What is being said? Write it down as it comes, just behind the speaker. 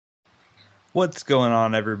What's going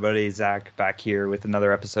on, everybody? Zach back here with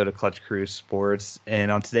another episode of Clutch Crew Sports.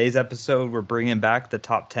 And on today's episode, we're bringing back the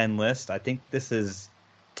top 10 list. I think this is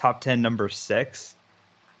top 10 number six.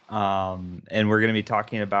 And we're going to be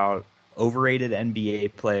talking about overrated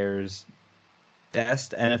NBA players,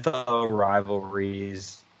 best NFL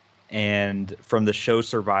rivalries, and from the show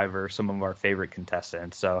Survivor, some of our favorite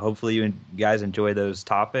contestants. So hopefully you guys enjoy those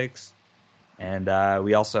topics. And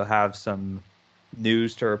we also have some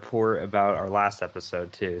news to report about our last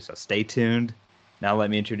episode, too. So stay tuned. Now, let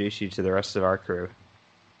me introduce you to the rest of our crew.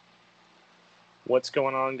 What's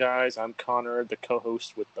going on, guys? I'm Connor, the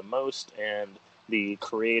co-host with the most and the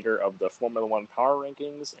creator of the Formula One Power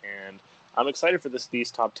Rankings, and I'm excited for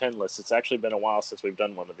these top 10 lists. It's actually been a while since we've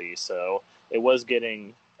done one of these, so it was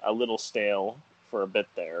getting a little stale for a bit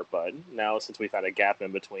there, but now since we've had a gap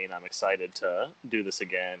in between, I'm excited to do this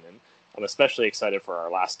again, and I'm especially excited for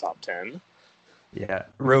our last top 10. Yeah,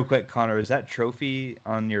 real quick, Connor, is that trophy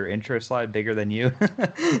on your intro slide bigger than you?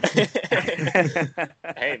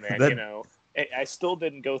 Hey, man, That, I still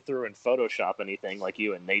didn't go through and Photoshop anything like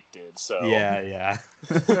you and Nate did, so yeah.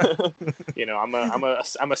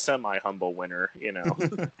 I'm a semi humble winner.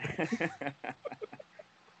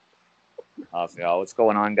 Awesome, y'all. What's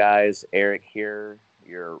going on, guys? Eric here,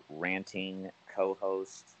 your ranting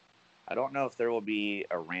co-host. I don't know if there will be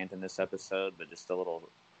a rant in this episode, but just a little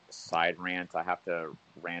side rant. I have to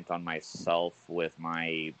rant on myself with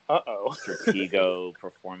my Stratego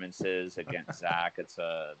performances against Zach. It's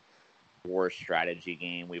a war strategy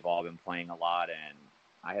game we've all been playing a lot, and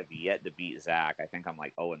I have yet to beat Zach. I think I'm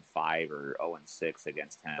like 0-5 or 0-6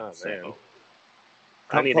 against him. Oh, man.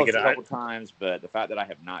 I need to get a couple times, but the fact that I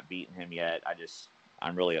have not beaten him yet,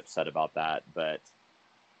 I'm really upset about that. But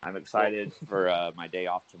I'm excited for my day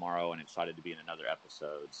off tomorrow, and excited to be in another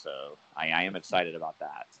episode. So I am excited about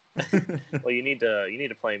that. Well, you need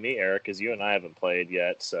to play me, Eric, because you and I haven't played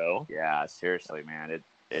yet. So yeah, seriously, man,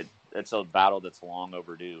 it's a battle that's long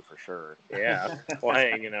overdue for sure. Yeah. Well,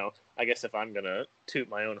 hey, I guess if I'm gonna toot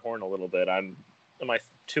my own horn a little bit, am I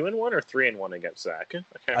 2-1 or 3-1 against Zach?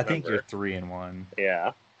 I think you're 3-1.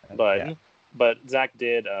 Yeah, but Zach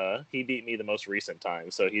did. He beat me the most recent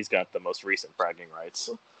time, so he's got the most recent bragging rights.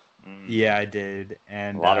 Yeah, I did,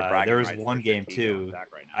 and a lot of there was one game too.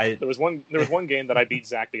 There was one game that I beat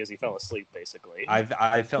Zach because he fell asleep. Basically,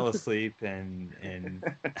 I fell asleep and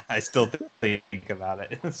I still think about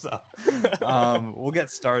it. So we'll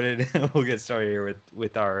get started. We'll get started here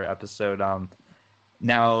with our episode.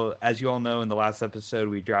 Now, as you all know, in the last episode,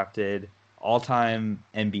 we drafted all-time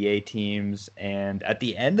NBA teams, and at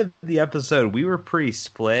the end of the episode, we were pretty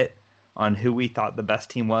split on who we thought the best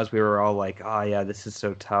team was. We were all like, "Oh yeah, this is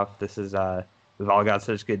so tough. This is we've all got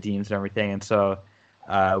such good teams and everything." And so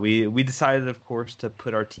we decided, of course, to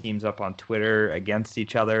put our teams up on Twitter against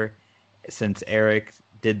each other. Since Eric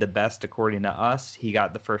did the best according to us, he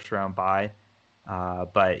got the first round bye.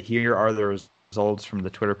 But here are the results from the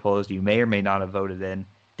Twitter polls you may or may not have voted in.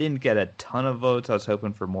 Didn't get a ton of votes. I was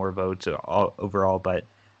hoping for more votes overall, but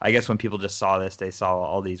I guess when people just saw this, they saw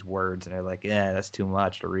all these words and they're like, "Yeah, that's too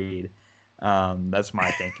much to read." That's my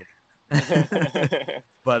thinking.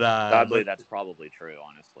 But sadly, that's probably true,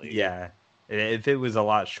 honestly. Yeah, if it was a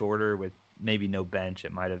lot shorter with maybe no bench,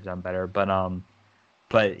 it might have done better.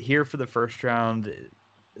 But here for the first round,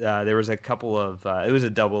 there was a couple of it was a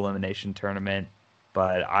double elimination tournament.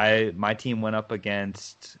 But my team went up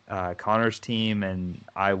against Connor's team, and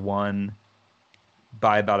I won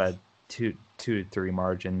by about a 2-3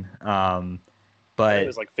 margin. But it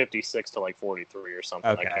was like 56 to like 43 or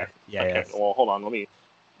something. Okay. Yeah. Well, hold on. Let me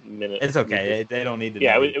minute. It's okay. They don't need to.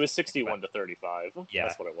 Yeah, it was 61 to 35. Yeah,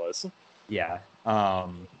 that's what it was. Yeah.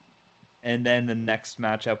 And then the next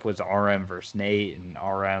matchup was RM versus Nate, and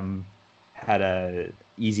RM had a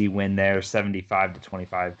easy win there, 75 to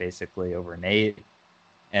 25, basically over Nate.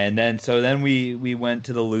 And then we went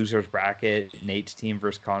to the losers bracket, Nate's team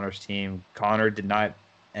versus Connor's team. Connor did not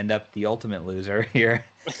end up the ultimate loser here.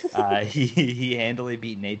 He handily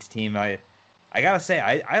beat Nate's team. I gotta say,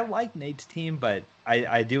 I like Nate's team, but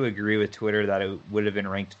I do agree with Twitter that it would have been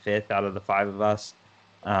ranked 5th out of the 5 of us.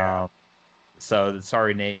 So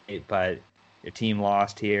sorry, Nate, but your team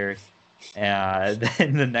lost here.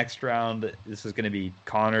 Then the next round, this was going to be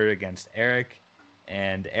Connor against Eric,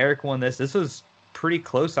 and Eric won this. This was pretty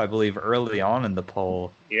close, I believe, early on in the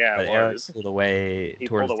poll. Yeah, but it was. Eric pulled away. He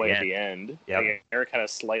pulled away at the end. Yep. Like, Eric had a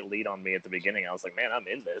slight lead on me at the beginning. I was like, man, I'm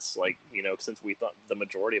in this. Like, since we thought the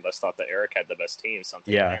majority of us thought that Eric had the best team,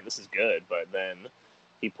 something. Yeah. Man, this is good. But then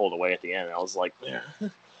he pulled away at the end. And I was like, yeah.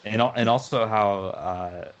 And also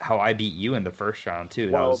how I beat you in the first round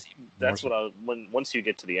too. Well, that's what once you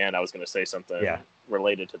get to the end, I was going to say something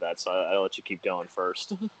related to that, so I'll let you keep going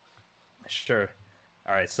first. Sure.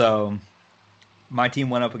 All right. So my team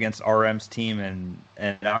went up against RM's team, and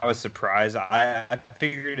I was surprised. I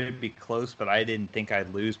figured it'd be close, but I didn't think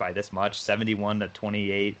I'd lose by this much.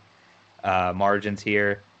 71-28 margins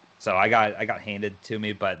here. So I got handed to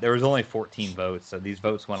me, but there was only 14 votes, so these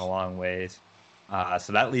votes went a long ways.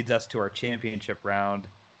 So that leads us to our championship round.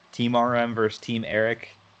 Team RM versus Team Eric.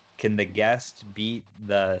 Can the guest beat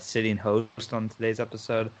the sitting host on today's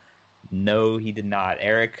episode? No, he did not.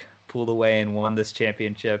 Eric pulled away and won this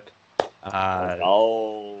championship.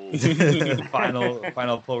 Oh,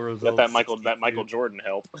 final poll results. Got that Michael Jordan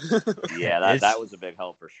help. Yeah, that was a big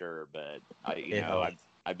help for sure. But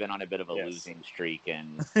I've been on a bit of a losing streak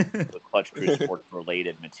in the Clutch Crew sports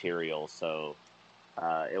related material, so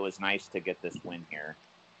it was nice to get this win here.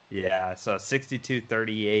 Yeah, so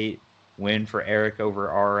 62-38 win for Eric over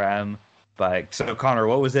RM. But so Connor,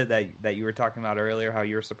 what was it that you were talking about earlier? How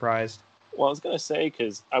you were surprised? Well, I was gonna say,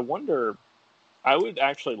 because I wonder. I would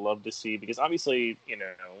actually love to see, because obviously,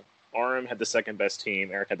 RM had the second best team,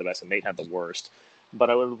 Eric had the best, and Nate had the worst. But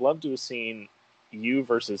I would have loved to have seen you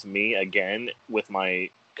versus me again with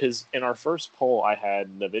because in our first poll, I had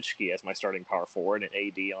Nowitzki as my starting power forward and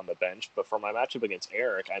AD on the bench. But for my matchup against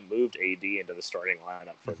Eric, I moved AD into the starting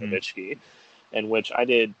lineup for Nowitzki, in which I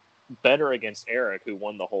did better against Eric, who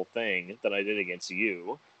won the whole thing, than I did against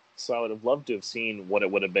you. So I would have loved to have seen what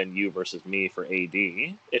it would have been you versus me for AD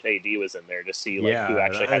if AD was in there, to see who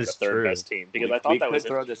actually had the third best team. Because I thought that was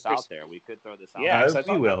throw this out there. We could throw this out. Yeah, there.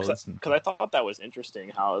 because I thought that was interesting.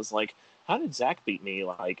 How I was like, how did Zach beat me?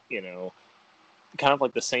 Kind of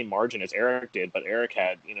like the same margin as Eric did, but Eric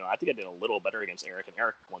had, I think I did a little better against Eric, and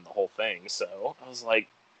Eric won the whole thing. So I was like,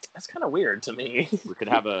 that's kind of weird to me. We could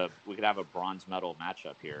have a bronze medal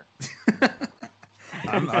matchup here.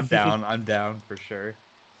 I'm down. I'm down for sure.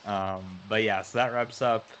 But yeah, so that wraps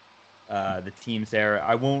up the teams there.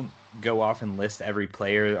 I won't go off and list every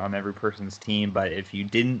player on every person's team, but if you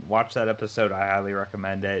didn't watch that episode, I highly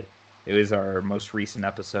recommend it. It was our most recent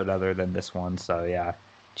episode other than this one, so yeah,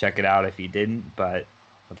 check it out if you didn't. But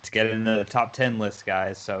let's get into the top 10 list,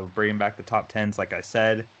 guys. So bringing back the top 10s, like I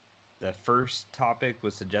said, the first topic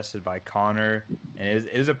was suggested by Connor, and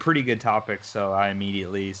it was a pretty good topic, so I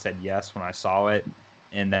immediately said yes when I saw it.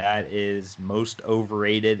 And that is most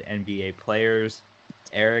overrated NBA players.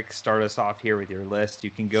 Eric, start us off here with your list.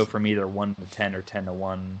 You can go from either 1 to 10 or 10 to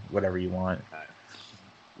 1, whatever you want. Okay.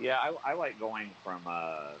 Yeah, I like going from.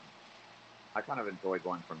 I kind of enjoy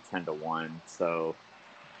going from 10 to 1. So,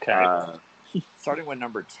 starting with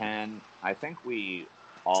number 10, I think we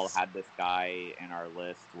all had this guy in our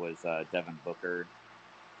list was Devin Booker.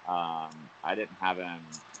 I didn't have him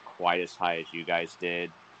quite as high as you guys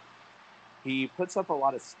did. He puts up a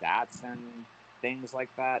lot of stats and things like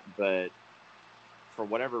that, but for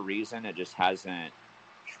whatever reason, it just hasn't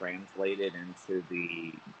translated into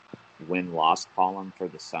the win-loss column for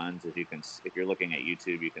the Suns. If you're looking at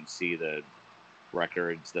YouTube, you can see the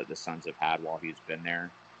records that the Suns have had while he's been there.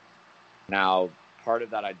 Now, part of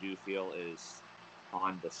that I do feel is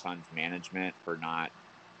on the Suns management for not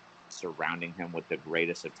surrounding him with the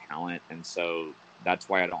greatest of talent, and so that's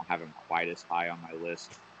why I don't have him quite as high on my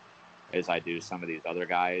list as I do some of these other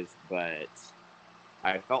guys, but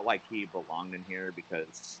I felt like he belonged in here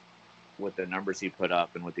because with the numbers he put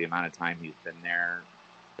up and with the amount of time he's been there,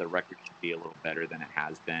 the record should be a little better than it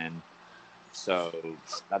has been. So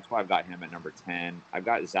that's why I've got him at number 10. I've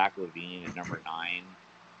got Zach LaVine at number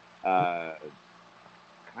 9.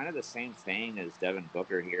 Kind of the same thing as Devin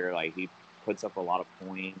Booker here. Like, he puts up a lot of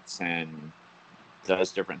points and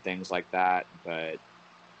does different things like that, but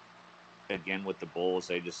again, with the Bulls,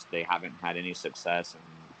 they haven't had any success, and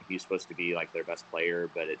he's supposed to be like their best player,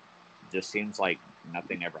 but it just seems like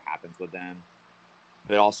nothing ever happens with them.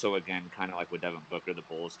 But also, again, kind of like with Devin Booker, the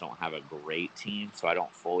Bulls don't have a great team, so I don't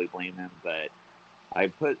fully blame him. But I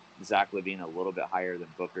put Zach LaVine a little bit higher than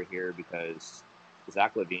Booker here because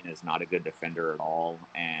Zach LaVine is not a good defender at all,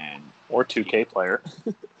 or 2K player.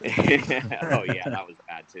 Oh yeah, that was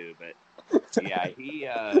bad too, but. Yeah,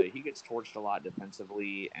 he gets torched a lot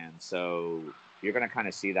defensively, and so you're going to kind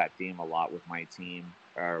of see that theme a lot with my team,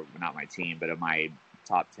 or not my team, but of my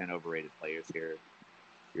top 10 overrated players here.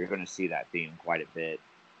 You're going to see that theme quite a bit.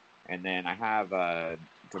 And then I have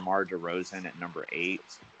DeMar DeRozan at number 8,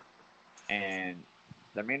 and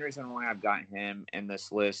the main reason why I've got him in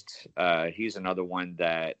this list, he's another one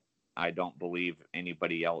that I don't believe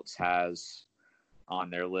anybody else has on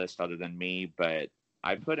their list other than me, but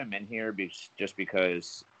I put him in here just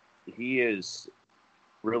because he is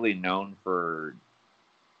really known for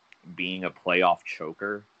being a playoff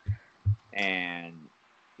choker, and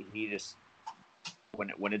he just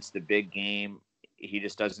when it's the big game, he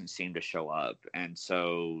just doesn't seem to show up, and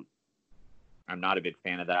so I'm not a big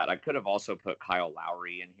fan of that. I could have also put Kyle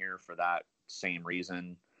Lowry in here for that same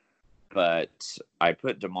reason, but I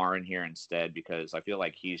put DeMar in here instead because I feel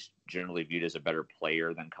like he's generally viewed as a better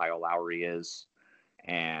player than Kyle Lowry is,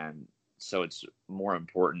 and so it's more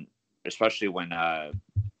important, especially when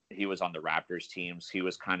he was on the Raptors teams. He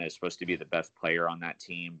was kind of supposed to be the best player on that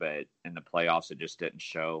team, but in the playoffs, it just didn't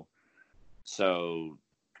show. So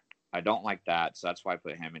I don't like that. So that's why I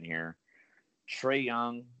put him in here. Trae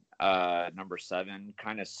Young, number 7,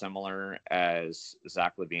 kind of similar as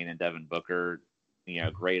Zach LaVine and Devin Booker.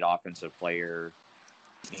 Great offensive player,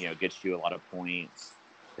 gets you a lot of points,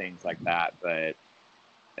 things like that. But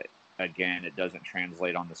again, it doesn't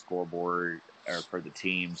translate on the scoreboard or for the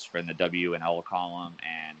teams for in the W and L column.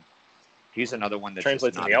 And he's another one that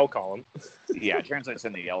translates in the L column. Yeah, it translates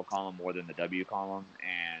in the L column more than the W column.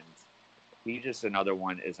 And he just another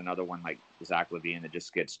one like Zach LaVine that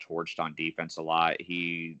just gets torched on defense a lot.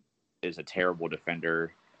 He is a terrible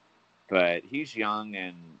defender, but he's young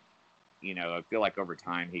and, I feel like over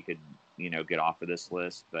time he could, get off of this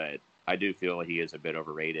list, but I do feel he is a bit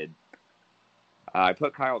overrated. I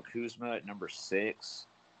put Kyle Kuzma at number 6,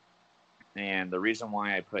 and the reason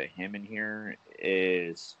why I put him in here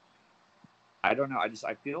is, I don't know,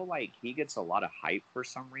 I feel like he gets a lot of hype for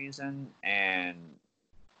some reason, and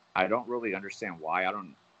I don't really understand why.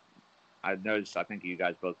 I've noticed, I think you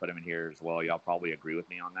guys both put him in here as well. Y'all probably agree with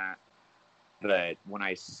me on that. But when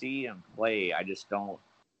I see him play, I just don't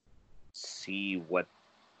see what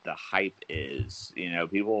the hype is.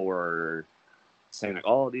 People were saying like,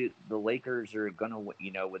 oh, the Lakers are gonna, with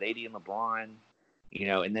AD and LeBron,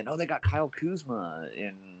 and then they got Kyle Kuzma,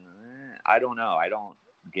 and I don't know, I don't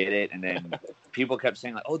get it. And then people kept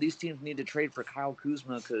saying like, oh, these teams need to trade for Kyle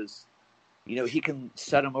Kuzma because he can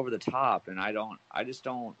set them over the top, and I just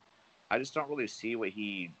don't really see what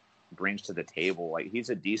he brings to the table. Like, he's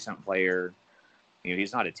a decent player.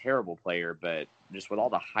 He's not a terrible player, but just with all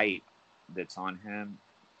the hype that's on him,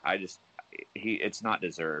 it's not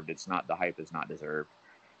deserved. The hype is not deserved.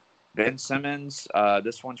 Ben Simmons,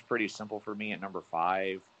 this one's pretty simple for me at number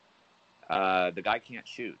 5. The guy can't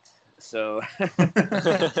shoot. So,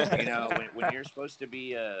 when you're supposed to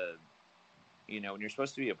be when you're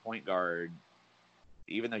supposed to be a point guard,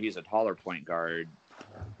 even though he's a taller point guard,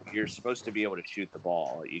 you're supposed to be able to shoot the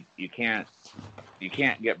ball. You can't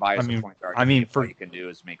get by as a point guard. All you can do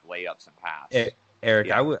is make layups and pass. Eric,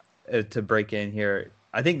 yeah. I would to break in here.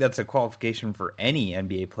 I think that's a qualification for any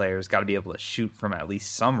NBA player. Has got to be able to shoot from at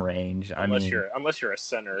least some range. Unless you're a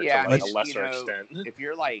center, yeah, to a lesser extent. If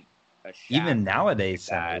you're like a Shaq, even nowadays,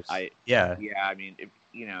 like that, yeah. I mean,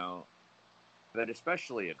 but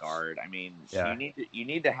especially a guard. I mean, yeah. you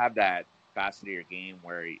need to have that facet of your game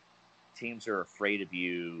where teams are afraid of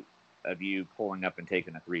you pulling up and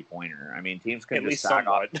taking a 3-pointer. I mean, teams can just sag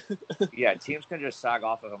off. Yeah, teams can just sag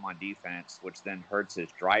off of him on defense, which then hurts his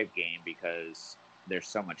drive game because there's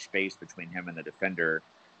so much space between him and the defender.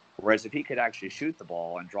 Whereas if he could actually shoot the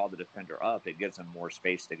ball and draw the defender up, it gives him more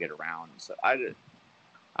space to get around. So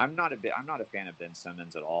I'm not a fan of Ben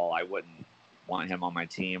Simmons at all. I wouldn't want him on my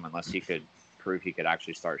team unless he could prove he could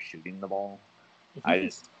actually start shooting the ball.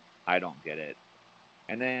 I don't get it.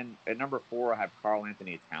 And then at number 4, I have Karl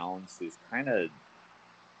Anthony Towns, who's kind of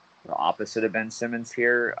the opposite of Ben Simmons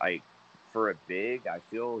here. For a big, I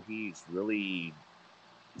feel he's really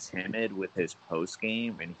timid with his post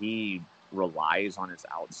game, and he relies on his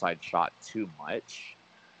outside shot too much,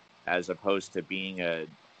 as opposed to being a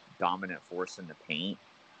dominant force in the paint.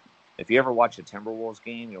 If you ever watch a Timberwolves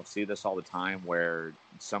game, you'll see this all the time where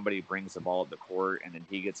somebody brings the ball at the court and then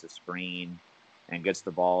he gets a screen and gets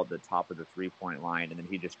the ball at the top of the 3-point line, and then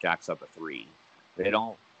he just jacks up a 3. They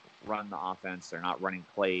don't run the offense. They're not running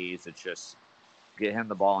plays. It's just get him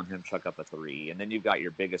the ball and him chuck up a 3. And then you've got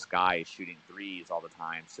your biggest guy shooting 3s all the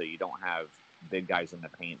time, so you don't have big guys in the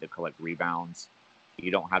paint that collect rebounds.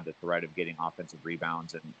 You don't have the threat of getting offensive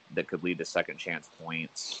rebounds and that could lead to second chance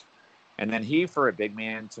points. And then he, for a big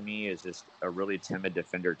man, to me, is just a really timid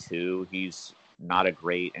defender too. He's not a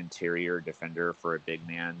great interior defender for a big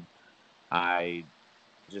man. I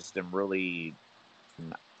just am really,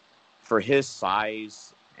 for his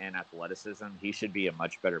size and athleticism, he should be a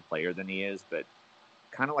much better player than he is. But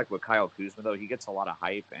kind of like with Kyle Kuzma, though, he gets a lot of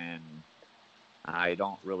hype, and I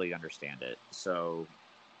don't really understand it. So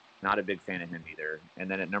not a big fan of him either. And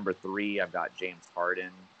then at number 3, I've got James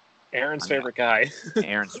Harden. Aaron's favorite guy.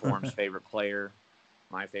 Aaron Swarm's favorite player.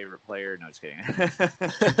 My favorite player. No, just kidding.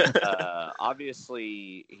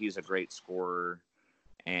 Obviously, he's a great scorer,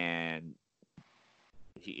 and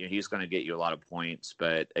he's going to get you a lot of points.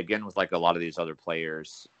 But again, with like a lot of these other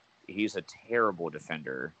players, he's a terrible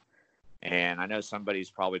defender. And I know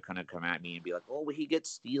somebody's probably going to come at me and be like, oh, well, he gets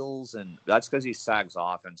steals. And that's because he sags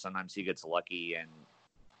off. And sometimes he gets lucky and,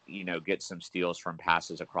 gets some steals from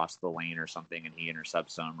passes across the lane or something. And he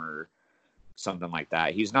intercepts them or something like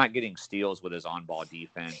that. He's not getting steals with his on-ball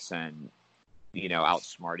defense and,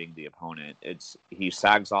 outsmarting the opponent. He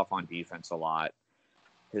sags off on defense a lot.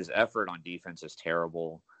 His effort on defense is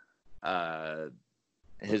terrible.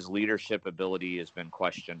 His leadership ability has been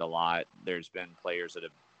questioned a lot. There's been players that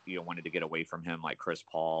have, wanted to get away from him, like Chris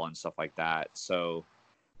Paul and stuff like that. So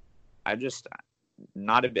I just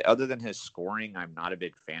not a bit, other than his scoring, I'm not a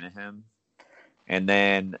big fan of him. And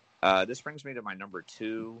then this brings me to my number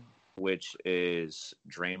 2, which is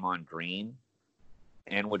Draymond Green.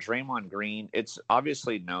 And with Draymond Green, it's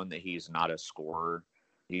obviously known that he's not a scorer.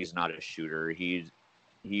 He's not a shooter. He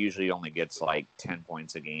usually only gets like 10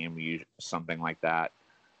 points a game, something like that.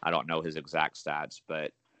 I don't know his exact stats,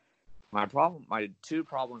 but my 2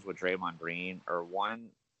 problems with Draymond Green are, one,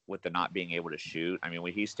 with the not being able to shoot. I mean,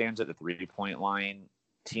 when he stands at the 3-point line,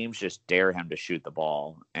 teams just dare him to shoot the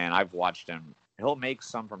ball. And I've watched him. He'll make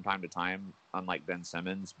some from time to time, unlike Ben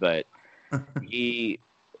Simmons, but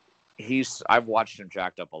I've watched him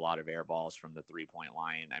jacked up a lot of air balls from the 3-point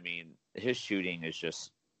line. I mean, his shooting is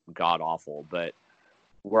just god awful, but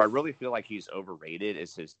where I really feel like he's overrated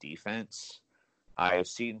is his defense. I've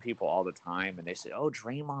seen people all the time, and they say, oh,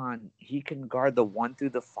 Draymond, he can guard the 1 through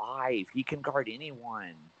the 5. He can guard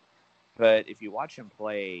anyone. But if you watch him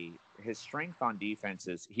play, his strength on defense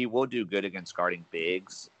is he will do good against guarding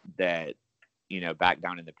bigs that, back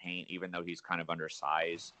down in the paint, even though he's kind of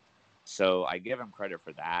undersized. So I give him credit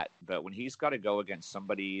for that. But when he's got to go against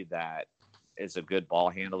somebody that is a good ball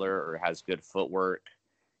handler or has good footwork,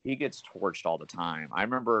 he gets torched all the time. I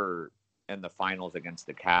remember in the finals against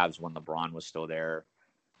the Cavs when LeBron was still there,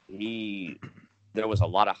 there was a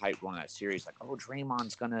lot of hype going in that series, like, oh,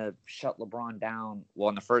 Draymond's going to shut LeBron down. Well,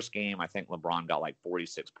 in the first game, I think LeBron got like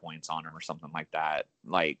 46 points on him or something like that.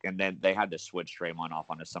 And then they had to switch Draymond off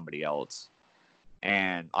onto somebody else.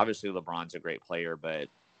 And obviously LeBron's a great player, but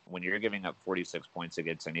when you're giving up 46 points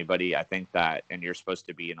against anybody, I think that, and you're supposed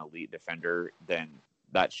to be an elite defender, then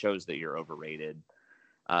that shows that you're overrated.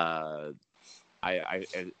 And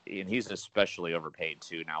he's especially overpaid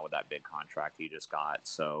too now with that big contract he just got.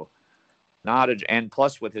 So and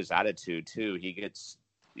plus with his attitude too, he gets,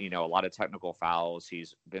 a lot of technical fouls.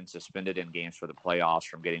 He's been suspended in games for the playoffs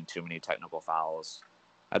from getting too many technical fouls.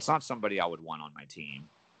 That's not somebody I would want on my team.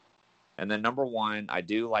 And then number 1, I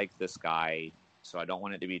do like this guy, so I don't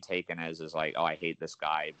want it to be taken as like, oh, I hate this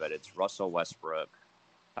guy, but it's Russell Westbrook,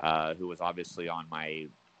 who was obviously on my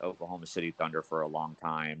Oklahoma City Thunder for a long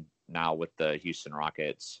time, now with the Houston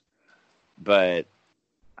Rockets. But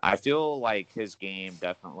I feel like his game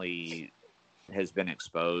definitely has been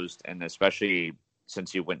exposed, and especially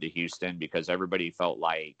since he went to Houston, because everybody felt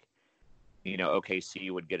like,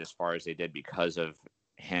 OKC would get as far as they did because of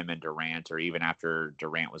him and Durant, or even after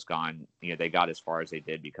Durant was gone, they got as far as they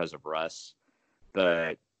did because of Russ.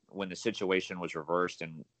 But when the situation was reversed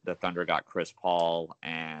and the Thunder got Chris Paul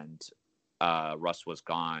and Russ was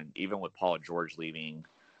gone, even with Paul George leaving,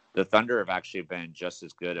 the Thunder have actually been just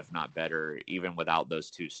as good, if not better, even without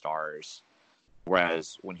those 2 stars.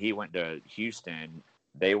 Whereas when he went to Houston,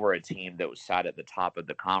 they were a team that was sat at the top of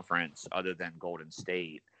the conference other than Golden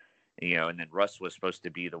State, and then Russ was supposed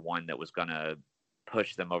to be the one that was going to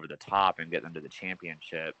push them over the top and get them to the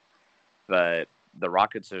championship. But the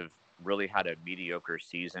Rockets have really had a mediocre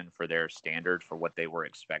season for their standard for what they were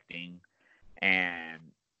expecting. And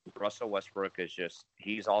Russell Westbrook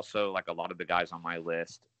he's also, like a lot of the guys on my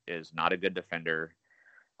list, is not a good defender.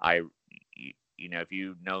 If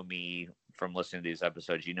you know me from listening to these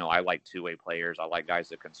episodes, I like 2-way players. I like guys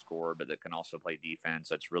that can score, but that can also play defense.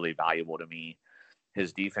 That's really valuable to me.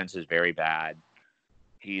 His defense is very bad.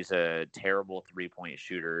 He's a terrible 3-point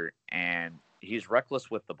shooter, and he's reckless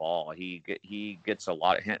with the ball. He gets a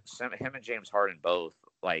lot of him and James Harden both,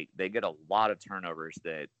 like, they get a lot of turnovers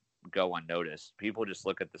that go unnoticed. People just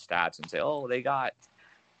look at the stats and say, oh, they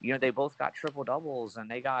both got triple doubles and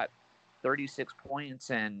they got 36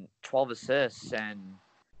 points and 12 assists and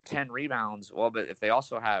 10 rebounds. Well, but if they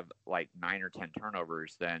also have like 9 or 10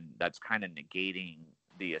 turnovers, then that's kind of negating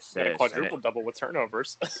the assist. Quadruple double with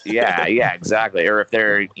turnovers. yeah, exactly. Or if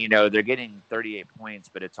they're getting 38 points,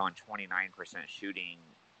 but it's on 29% shooting,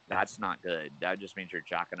 that's not good. That just means you're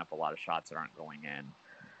jacking up a lot of shots that aren't going in.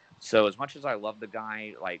 So as much as I love the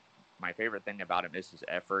guy, like, my favorite thing about him is his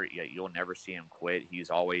effort. You'll never see him quit. He's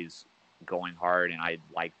always going hard, and I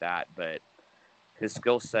like that. But his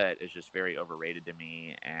skill set is just very overrated to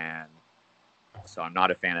me, and so I'm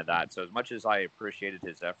not a fan of that. So as much as I appreciated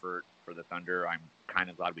his effort for the Thunder, I'm kind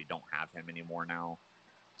of glad we don't have him anymore now.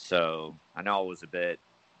 So I know it was a bit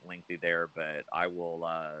lengthy there, but I will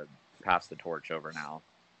pass the torch over now.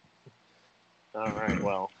 All right.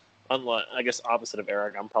 Well, I guess opposite of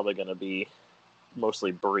Eric, I'm probably going to be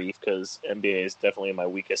mostly brief because NBA is definitely my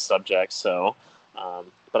weakest subject. So,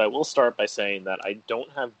 but I will start by saying that I don't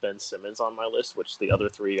have Ben Simmons on my list, which the other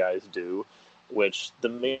three guys do. Which the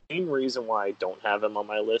main reason why I don't have him on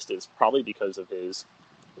my list is probably because of his,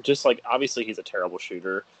 just like obviously he's a terrible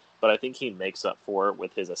shooter, but I think he makes up for it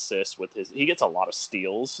with his assists. He gets a lot of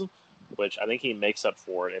steals, which I think he makes up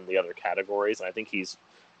for it in the other categories. And I think he's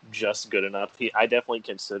just good enough. I definitely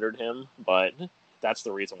considered him, but that's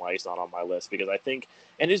the reason why he's not on my list, because I think,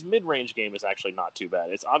 and his mid-range game is actually not too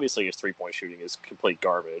bad. It's obviously his three-point shooting is complete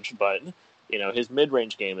garbage, but his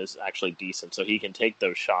mid-range game is actually decent, so he can take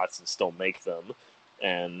those shots and still make them.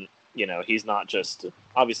 And he's not just,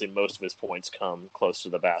 obviously most of his points come close to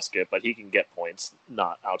the basket, but he can get points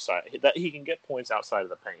not outside. That he can get points outside of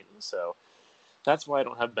the paint. So that's why I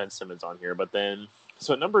don't have Ben Simmons on here. But then,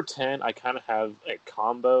 so at number 10, I kind of have a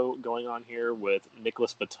combo going on here with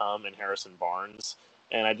Nicholas Batum and Harrison Barnes.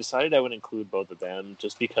 And I decided I would include both of them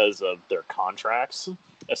just because of their contracts,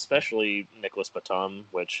 especially Nicholas Batum,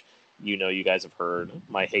 which you guys have heard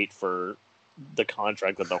my hate for the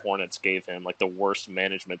contract that the Hornets gave him, like the worst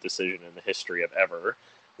management decision in the history of ever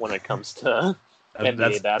when it comes to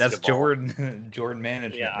NBA basketball. That's Jordan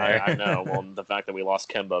management. Yeah, I know. Well, the fact that we lost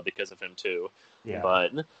Kemba because of him too. Yeah.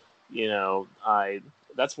 But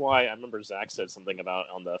that's why I remember Zach said something about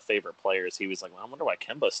on the favorite players. He was like, well, I wonder why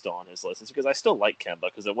Kemba's still on his list. It's because I still like Kemba,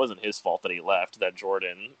 because it wasn't his fault that he left, that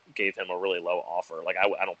Jordan gave him a really low offer. Like,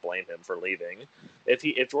 I don't blame him for leaving.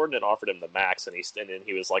 If Jordan had offered him the max and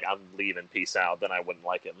he was like, I'm leaving, peace out, then I wouldn't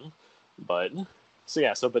like him. But,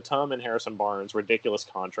 so Batum and Harrison Barnes, ridiculous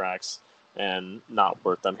contracts and not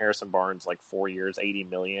worth them. Harrison Barnes, like 4 years, $80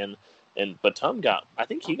 million. And Batum I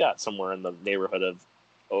think he got somewhere in the neighborhood of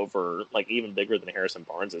over, like, even bigger than Harrison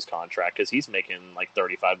Barnes' contract, because he's making like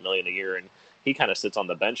 $35 million a year, and he kind of sits on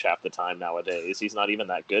the bench half the time nowadays. He's not even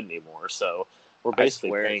that good anymore, so we're basically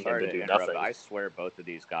paying him to do nothing. I swear both of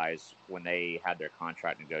these guys, when they had their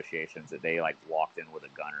contract negotiations, that they like walked in with a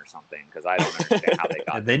gun or something, because I don't understand how they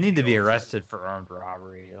got. They need to be arrested for armed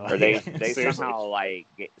robbery. Or they somehow like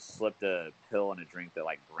slipped a pill in a drink that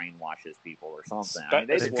like brainwashes people or something.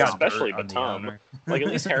 Especially Batum. Like, at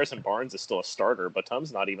least Harrison Barnes is still a starter.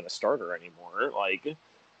 Batum's not even a starter anymore. Like,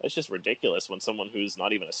 it's just ridiculous when someone who's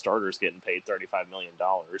not even a starter is getting paid $35 million.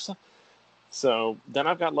 So then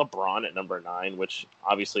I've got LeBron at number 9, which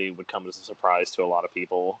obviously would come as a surprise to a lot of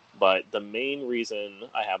people. But the main reason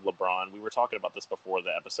I have LeBron, we were talking about this before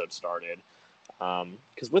the episode started,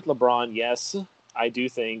 because with LeBron, yes, I do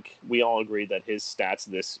think we all agree that his stats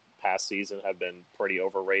this past season have been pretty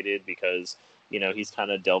overrated, because he's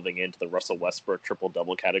kind of delving into the Russell Westbrook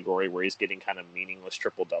triple-double category, where he's getting kind of meaningless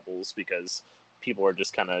triple-doubles because people are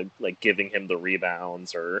just kind of like giving him the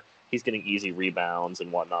rebounds, or he's getting easy rebounds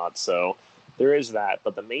and whatnot. So there is that.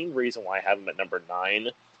 But the main reason why I have him at number 9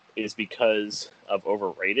 is because of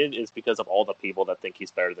overrated, is because of all the people that think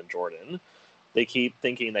he's better than Jordan. They keep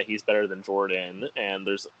thinking that he's better than Jordan, and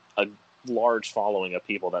there's a large following of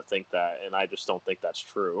people that think that, and I just don't think that's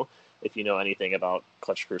true. If you know anything about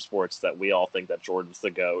Clutch Crew Sports, that we all think that Jordan's the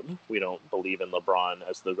GOAT. We don't believe in LeBron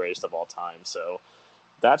as the greatest of all time. So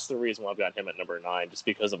that's the reason why I've got him at number 9, just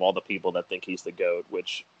because of all the people that think he's the GOAT,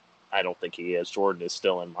 which I don't think he is. Jordan is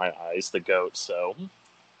still, in my eyes, the GOAT. So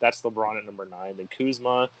that's LeBron at number 9. Then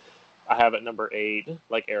Kuzma, I have at number 8.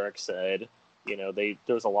 Like Eric said, there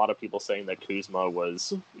was a lot of people saying that Kuzma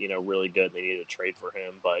was, really good. They needed to trade for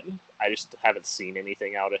him, but I just haven't seen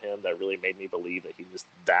anything out of him that really made me believe that he was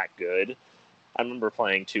that good. I remember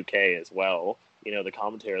playing 2K as well. The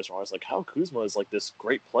commentators were always like, how Kuzma is like this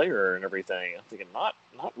great player and everything. I'm thinking, not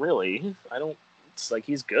really. It's like,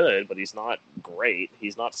 he's good, but he's not great.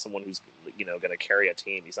 He's not someone who's, going to carry a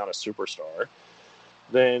team. He's not a superstar.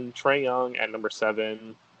 Then Trae Young at number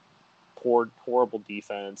 7. Horrible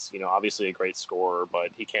defense. Obviously a great scorer,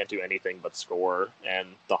 but he can't do anything but score. And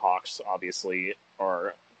the Hawks obviously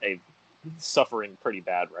are suffering pretty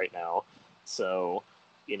bad right now. So,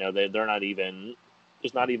 they're not even.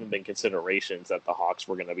 There's not even been considerations that the Hawks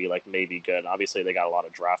were going to be like maybe good. Obviously, they got a lot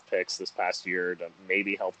of draft picks this past year to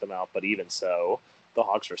maybe help them out, but even so, the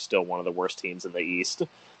Hawks are still one of the worst teams in the East.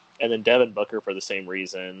 And then Devin Booker, for the same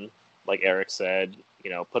reason, like Eric said,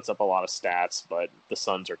 puts up a lot of stats, but the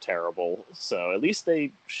Suns are terrible. So at least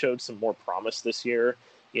they showed some more promise this year.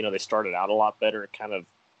 They started out a lot better. It kind of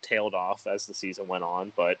tailed off as the season went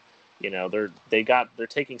on, but they're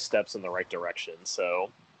taking steps in the right direction.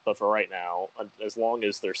 So, but for right now, as long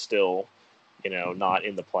as they're still not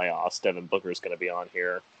in the playoffs, Devin Booker is going to be on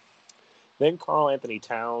here. Then Karl Anthony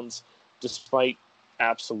Towns, despite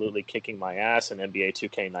absolutely kicking my ass in NBA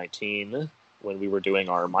 2K19 when we were doing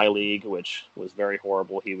our My League, which was very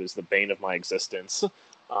horrible. He was the bane of my existence.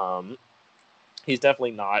 He's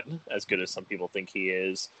definitely not as good as some people think he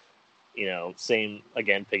is. Same,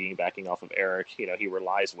 again, piggybacking off of Eric, he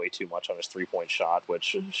relies way too much on his three-point shot,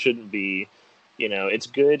 which shouldn't be, it's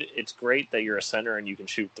good. It's great that you're a center and you can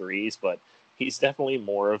shoot threes, but he's definitely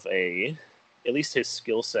more of at least his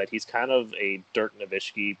skill set, he's kind of a Dirk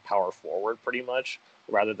Nowitzki power forward pretty much,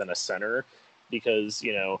 rather than a center, because,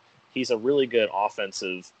 he's a really good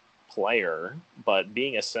offensive player, but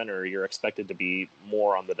being a center, you're expected to be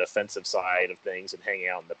more on the defensive side of things and hanging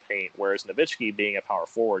out in the paint, whereas Nowitzki, being a power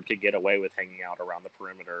forward, could get away with hanging out around the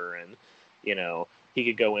perimeter, and, he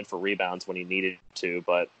could go in for rebounds when he needed to,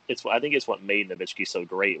 but I think it's what made Nowitzki so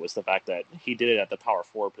great was the fact that he did it at the power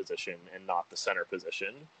forward position and not the center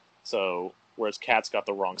position. So, whereas Cat's got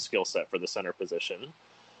the wrong skill set for the center position.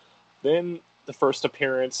 Then the first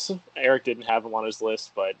appearance, Eric didn't have him on his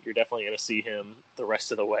list, but you're definitely going to see him the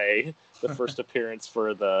rest of the way. The first appearance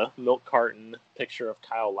for the milk carton picture of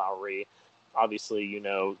Kyle Lowry. Obviously, I'm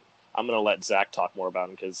going to let Zach talk more about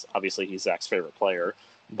him because obviously he's Zach's favorite player.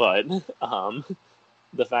 But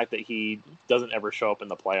the fact that he doesn't ever show up in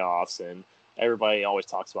the playoffs, and everybody always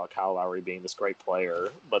talks about Kyle Lowry being this great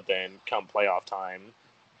player, but then come playoff time,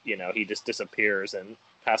 he just disappears, and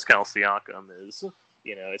Pascal Siakam is,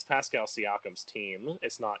 it's Pascal Siakam's team.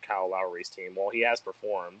 It's not Kyle Lowry's team. While he has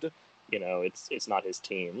performed, it's not his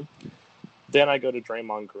team. Then I go to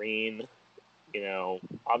Draymond Green.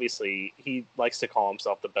 Obviously he likes to call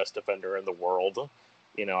himself the best defender in the world.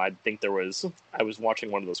 I think I was watching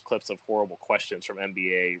one of those clips of horrible questions from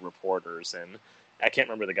NBA reporters, and I can't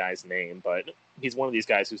remember the guy's name, but he's one of these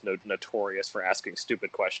guys who's notorious for asking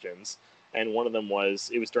stupid questions. And one of them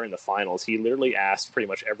it was during the finals. He literally asked pretty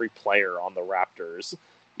much every player on the Raptors.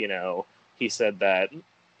 He said that,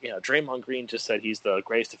 Draymond Green just said he's the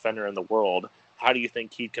greatest defender in the world. How do you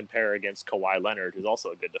think he'd compare against Kawhi Leonard, who's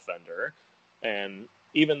also a good defender? And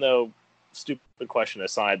even though, stupid question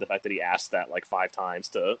aside, the fact that he asked that like 5 times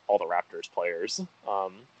to all the Raptors players,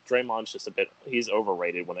 Draymond's just he's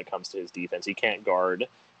overrated when it comes to his defense. He can't guard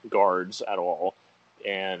guards at all.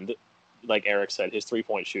 And like Eric said, his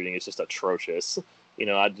three-point shooting is just atrocious. You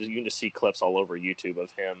can just see clips all over YouTube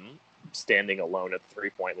of him standing alone at the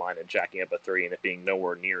three-point line and jacking up a three and it being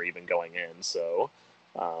nowhere near even going in. So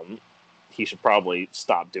he should probably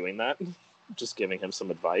stop doing that. Just giving him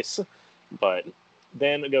some advice. But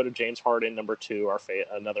then go to James Harden, number 2,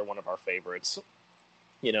 another one of our favorites.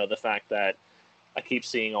 The fact that I keep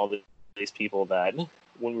seeing all these people that,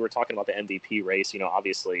 when we were talking about the MVP race,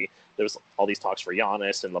 obviously there was all these talks for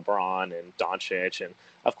Giannis and LeBron and Doncic, and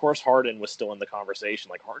of course Harden was still in the conversation.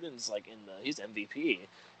 Like, Harden's like he's MVP.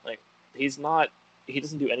 Like, he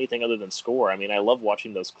doesn't do anything other than score. I mean, I love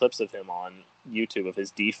watching those clips of him on YouTube of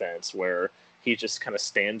his defense where he just kind of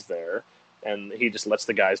stands there and he just lets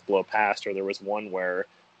the guys blow past. Or there was one where,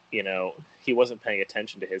 he wasn't paying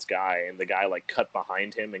attention to his guy, and the guy like cut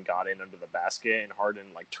behind him and got in under the basket, and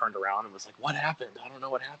Harden like turned around and was like, "What happened? I don't know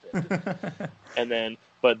what happened."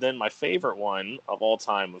 But then my favorite one of all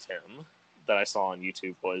time of him that I saw on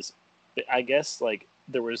YouTube was, I guess like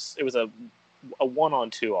it was a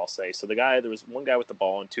 1-on-2, I'll say. So there was one guy with the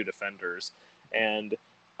ball and 2 defenders, and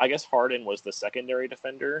I guess Harden was the secondary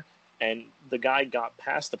defender, and the guy got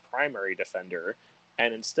past the primary defender.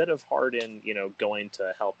 And instead of Harden, going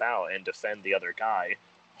to help out and defend the other guy,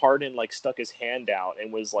 Harden like stuck his hand out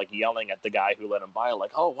and was like yelling at the guy who let him by,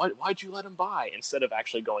 like, "Oh, why'd you let him by?" Instead of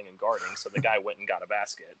actually going and guarding. So the guy went and got a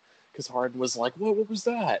basket because Harden was like, "What was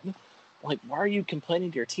that? Like, why are you complaining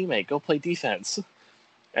to your teammate? Go play defense."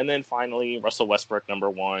 And then finally, Russell Westbrook, number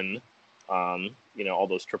 1. All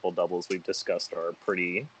those triple doubles we've discussed are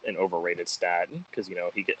pretty an overrated stat because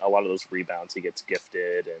he get a lot of those rebounds he gets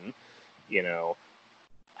gifted, and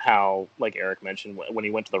how, like Eric mentioned, when he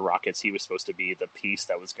went to the Rockets, he was supposed to be the piece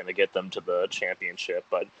that was going to get them to the championship,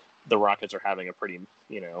 but the Rockets are having a pretty,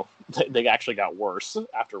 they actually got worse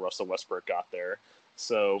after Russell Westbrook got there.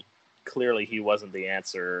 So clearly he wasn't the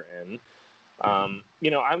answer. And,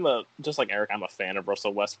 just like Eric, I'm a fan of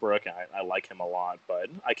Russell Westbrook. I like him a lot, but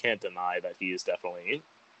I can't deny that he is definitely,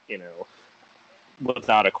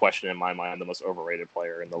 without a question in my mind, the most overrated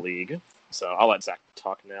player in the league. So I'll let Zach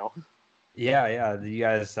talk now. Yeah. You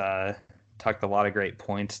guys talked a lot of great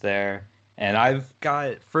points there. And I've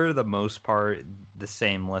got, for the most part, the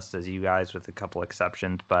same list as you guys with a couple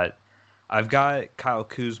exceptions, but I've got Kyle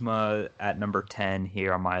Kuzma at number 10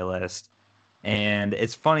 here on my list. And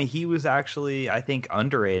it's funny, he was actually, I think,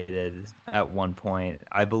 underrated at one point.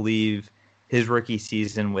 I believe his rookie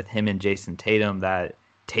season with him and Jason Tatum, that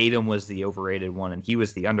Tatum was the overrated one and he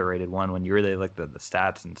was the underrated one when you really looked at the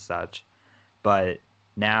stats and such. But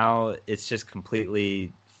now it's just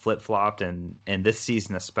completely flip-flopped, and this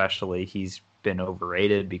season especially, he's been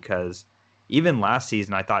overrated because even last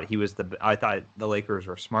season I thought the Lakers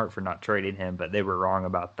were smart for not trading him, but they were wrong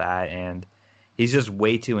about that, and he's just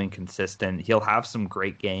way too inconsistent. He'll have some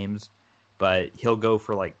great games, but he'll go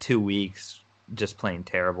for like 2 weeks just playing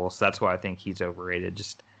terrible. So that's why I think he's overrated.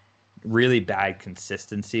 Just really bad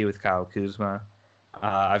consistency with Kyle Kuzma.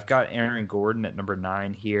 I've got Aaron Gordon at number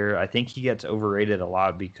 9 here. I think he gets overrated a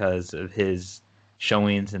lot because of his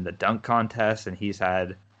showings in the dunk contest, and he's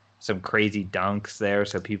had some crazy dunks there.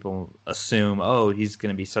 So people assume, oh, he's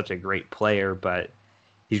going to be such a great player, but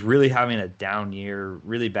he's really having a down year,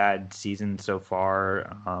 really bad season so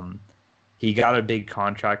far. He got a big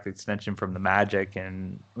contract extension from the Magic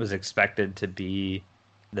and was expected to be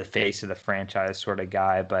the face of the franchise sort of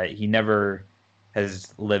guy, but he never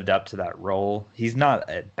has lived up to that role. He's not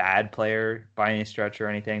a bad player by any stretch or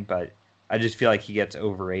anything, but I just feel like he gets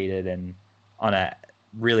overrated and on a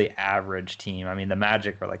really average team. I mean, the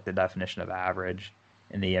Magic are like the definition of average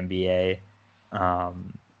in the NBA.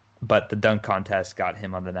 But the dunk contest got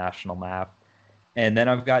him on the national map. And then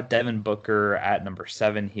I've got Devin Booker at number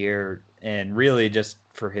 7 here, and really just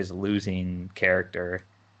for his losing character.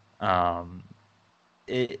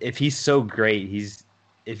 If he's so great,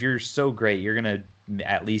 if you're so great, you're going to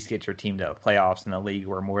at least get your team to the playoffs in a league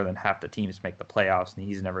where more than half the teams make the playoffs, and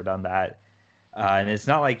he's never done that. And it's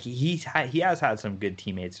not like he has had some good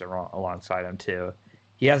teammates alongside him too.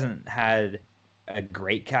 He hasn't had a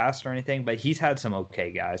great cast or anything, but he's had some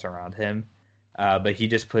okay guys around him. But he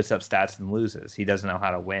just puts up stats and loses. He doesn't know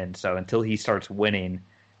how to win. So until he starts winning,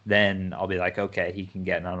 then I'll be like, okay, he can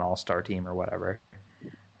get on an all-star team or whatever.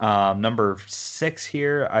 Number 6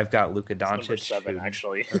 here, I've got Luka Doncic. Number 7,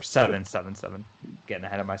 actually. Or 7. Getting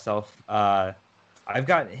ahead of myself. I've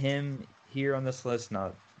got him here on this list.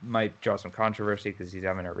 Now, might draw some controversy because he's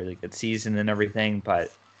having a really good season and everything.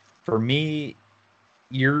 But for me,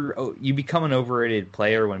 you become an overrated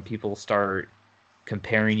player when people start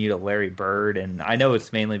comparing you to Larry Bird, and I know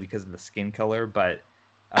it's mainly because of the skin color, but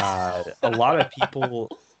a lot of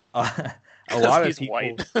people,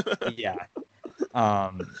 white. Yeah,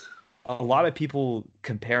 a lot of people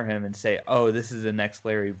compare him and say, "Oh, this is the next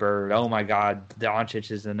Larry Bird. Oh my God, Doncic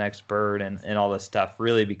is the next Bird," and all this stuff.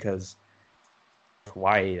 Really, because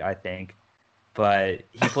white, I think. But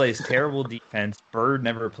he plays terrible defense. Bird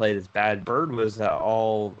never played as bad. Bird was an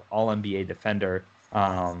all NBA defender.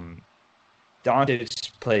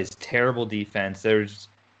 Doncic plays terrible defense. There's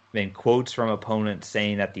been quotes from opponents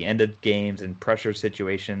saying at the end of games and pressure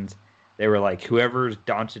situations, they were like, whoever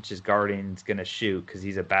Doncic is guarding is going to shoot because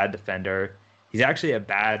he's a bad defender. He's actually a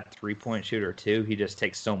bad three-point shooter too. He just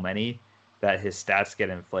takes so many that his stats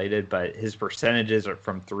get inflated, but his percentages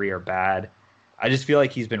from 3 are bad. I just feel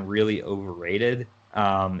like he's been really overrated.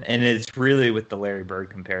 And it's really with the Larry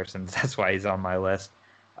Bird comparisons. That's why he's on my list.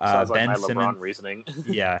 Sounds like my LeBron reasoning.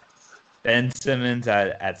 Yeah. Ben Simmons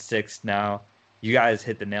at 6 now. You guys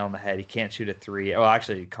hit the nail on the head. He can't shoot a 3. Oh,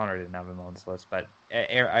 actually, Connor didn't have him on this list, but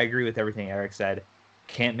I agree with everything Eric said.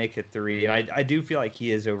 Can't make a 3. And I do feel like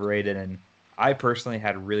he is overrated, and I personally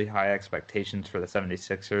had really high expectations for the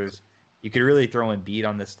 76ers. You could really throw Embiid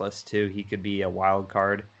on this list, too. He could be a wild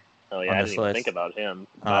card. Oh, yeah, I didn't even think about him.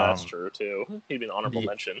 That's true, too. He'd be an honorable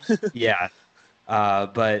mention. Yeah.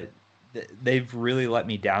 But they've really let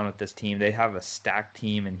me down with this team. They have a stacked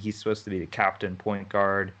team, and he's supposed to be the captain, point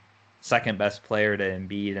guard, second best player to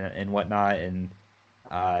Embiid and whatnot, and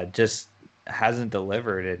just hasn't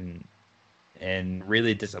delivered and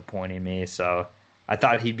really disappointing me. So I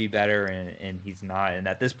thought he'd be better, and he's not. And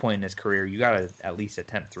at this point in his career, you got to at least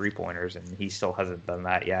attempt 3-pointers, and he still hasn't done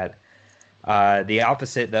that yet. The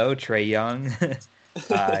opposite, though, Trae Young,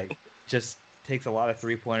 just takes a lot of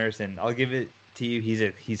 3-pointers, and I'll give it to you.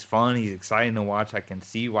 He's fun. He's exciting to watch. I can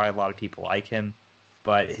see why a lot of people like him,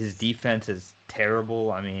 but his defense is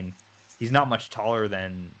terrible. I mean, he's not much taller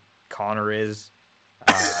than Connor is.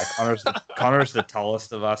 Connor's the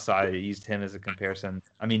tallest of us, so I used him as a comparison.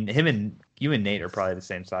 I mean, you and Nate are probably the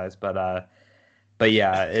same size, but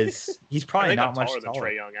yeah, he's probably not much taller than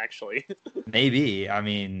Trae Young, actually. Maybe. I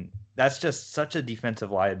mean, that's just such a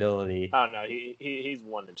defensive liability. Oh no, he's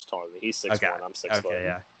 1 inch taller than me. He's 6'1". I'm 6 foot.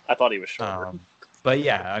 Yeah. I thought he was shorter. But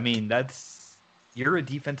yeah, I mean, that's you're a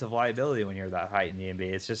defensive liability when you're that height in the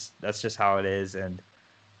NBA. That's just how it is, and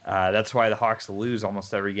that's why the Hawks lose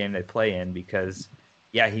almost every game they play in because,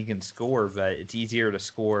 yeah, he can score, but it's easier to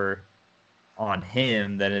score on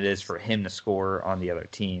him than it is for him to score on the other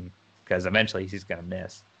team because eventually he's going to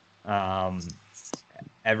miss.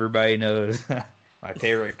 Everybody knows my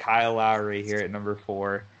favorite Kyle Lowry here at number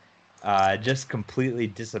 4 just completely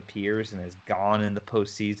disappears and is gone in the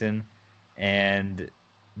postseason. And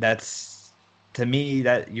that's, to me,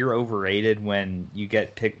 that you're overrated when you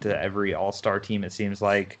get picked to every All-Star team. It seems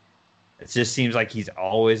like he's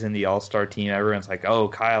always in the All-Star team. Everyone's like, "Oh,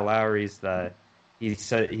 Kyle Lowry's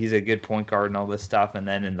he's a good point guard and all this stuff." And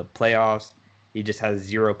then in the playoffs, he just has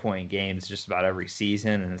 0-point games just about every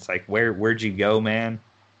season. And it's like, where'd you go, man?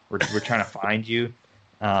 We're trying to find you.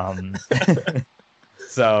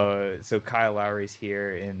 So Kyle Lowry's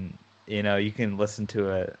here, and you can listen to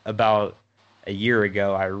it. About a year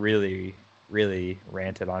ago, I really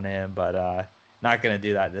ranted on him, but not going to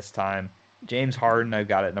do that this time. James Harden, I've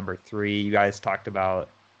got at number 3. You guys talked about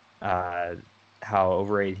how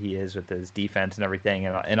overrated he is with his defense and everything,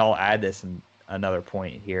 and I'll add this in another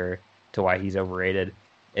point here to why he's overrated.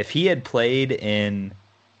 If he had played in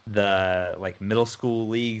the middle school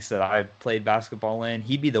leagues that I've played basketball in,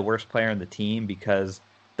 he'd be the worst player on the team because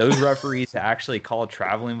those referees actually call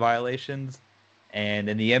traveling violations, and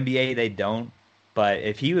in the NBA they don't. But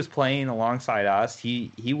if he was playing alongside us,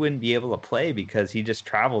 he wouldn't be able to play because he just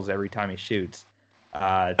travels every time he shoots.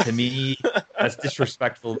 To me, that's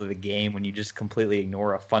disrespectful to the game when you just completely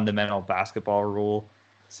ignore a fundamental basketball rule.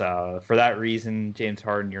 So for that reason, James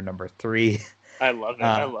Harden, you're number 3. I love it.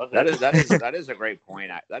 I love it. That is a great point.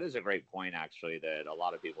 That is a great point, actually, that a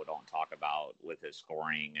lot of people don't talk about with his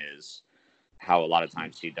scoring is how a lot of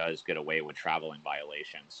times he does get away with traveling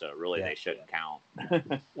violations. So really, they shouldn't count.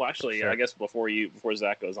 Well, actually, sure. I guess before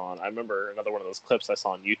Zach goes on, I remember another one of those clips I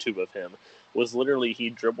saw on YouTube of him was literally he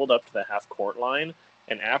dribbled up to the half court line,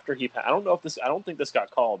 and after I don't think this got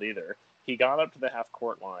called either. He got up to the half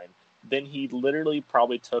court line. Then he literally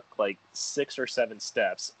probably took 6 or 7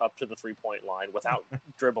 steps up to the 3-point line without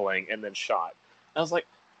dribbling and then shot. I was like,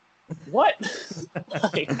 what?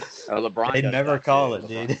 LeBron they never call it,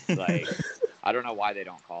 dude. I don't know why they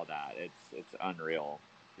don't call that. It's unreal.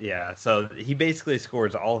 Yeah, so he basically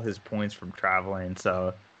scores all his points from traveling,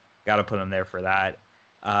 so got to put him there for that.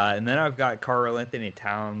 And then I've got Karl-Anthony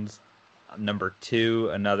Towns, number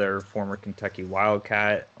 2, another former Kentucky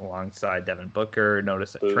Wildcat, alongside Devin Booker.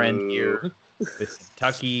 Notice a trend here with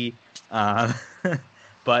Kentucky.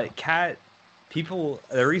 But Cat,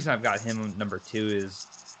 the reason I've got him number 2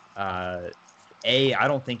 is, I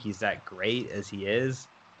don't think he's that great as he is,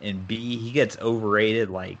 and B, he gets overrated.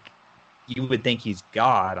 You would think he's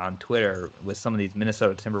God on Twitter with some of these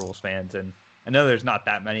Minnesota Timberwolves fans, and I know there's not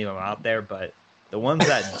that many of them out there, but the ones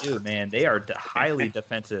that do, man, they are highly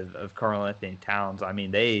defensive of Karl-Anthony Towns. I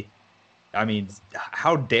mean,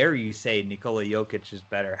 how dare you say Nikola Jokic is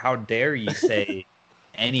better? How dare you say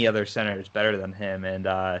any other center is better than him?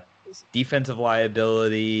 And defensive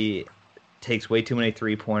liability, takes way too many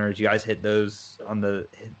 3-pointers. You guys hit those on the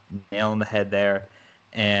nail on the head there.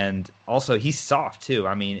 And also, he's soft, too.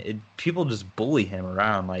 I mean, people just bully him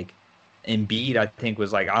around. Embiid, I think,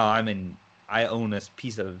 was I own this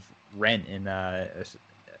piece of rent in or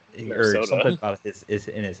something about is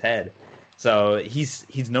in his head. So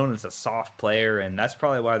he's known as a soft player, and that's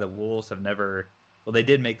probably why the Wolves have never. Well, they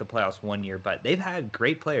did make the playoffs one year, but they've had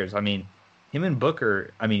great players. I mean, him and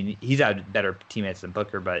Booker. I mean, he's had better teammates than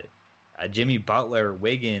Booker, but Jimmy Butler,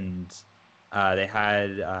 Wiggins. They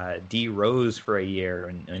had D Rose for a year,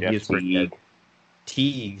 and he was pretty good.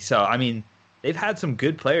 Teague. So I mean, they've had some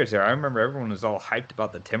good players there. I remember everyone was all hyped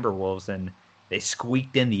about the Timberwolves, and they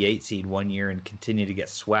squeaked in the 8 seed one year and continued to get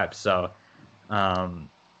swept. So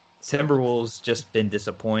Timberwolves just been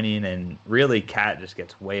disappointing, and really Cat just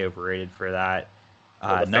gets way overrated for that.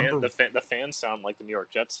 The fans sound like the New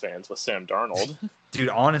York Jets fans with Sam Darnold. Dude,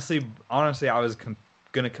 honestly, I was going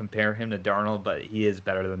to compare him to Darnold, but he is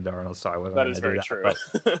better than Darnold, so I wasn't going to do that.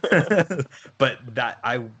 True. But that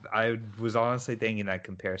I was honestly thinking that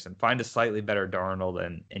comparison. Find a slightly better Darnold,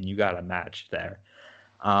 and you got a match there.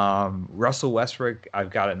 Russell Westbrook, I've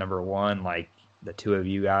got at number 1, like the two of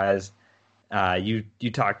you guys.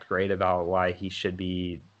 You talked great about why he should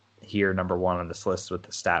be here number 1 on this list with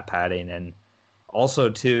the stat padding, and also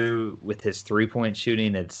too with his 3-point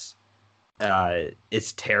shooting. It's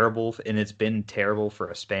terrible, and it's been terrible for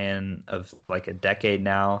a span of like a decade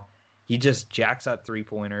now. He just jacks up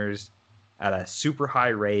 3-pointers at a super high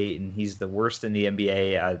rate, and he's the worst in the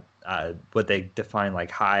NBA at what they define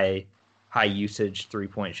like high high usage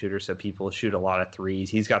 3-point shooter, so people shoot a lot of threes.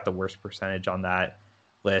 He's got the worst percentage on that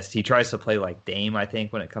list. He tries to play like Dame, I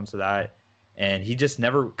think, when it comes to that. And he just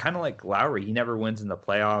never, kind of like Lowry, he never wins in the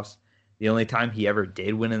playoffs. The only time he ever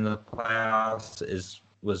did win in the playoffs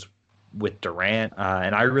was with Durant.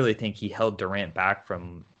 And I really think he held Durant back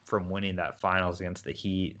from winning that finals against the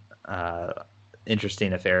Heat.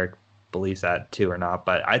 Interesting if Eric believes that too or not,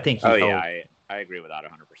 but I think he held... I agree with that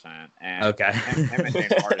 100%. And okay.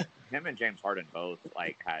 him and James Harden both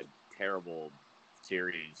like had terrible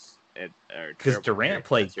series. Because Durant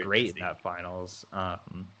played great in that finals,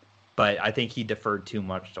 but I think he deferred too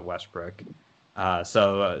much to Westbrook.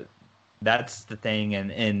 So that's the thing.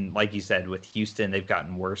 And like you said, with Houston, they've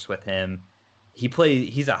gotten worse with him.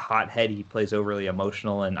 He's a hothead. He plays overly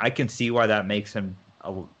emotional, and I can see why that makes him.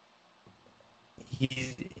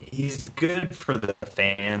 He's good for the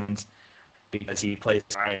fans because he plays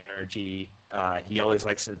high energy. He always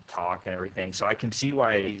likes to talk and everything. So I can see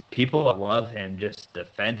why people that love him just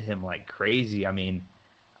defend him like crazy. I mean,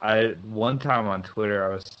 one time on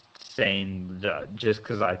Twitter I was saying just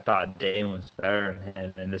because I thought Dame was better than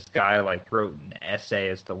him, and this guy like wrote an essay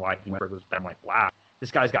as to why he was better. I'm like, wow,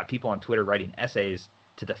 this guy's got people on Twitter writing essays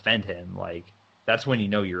to defend him. Like, that's when you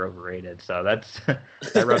know you're overrated. So that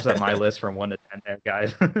wraps up my list from 1 to 10 there,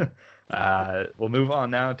 guys. We'll move on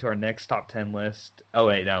now to our next top 10 list. Oh,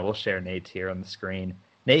 wait, no, we'll share Nate's here on the screen.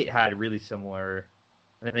 Nate had really similar.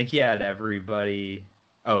 I think he had everybody.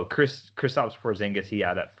 Oh, Kristaps Porzingis he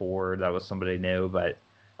had at 4. That was somebody new. But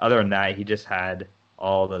other than that, he just had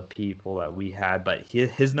all the people that we had. But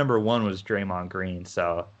his number 1 was Draymond Green.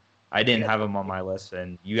 So I didn't have him on my list,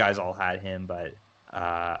 and you guys all had him, but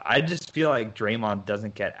I just feel like Draymond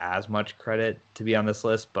doesn't get as much credit to be on this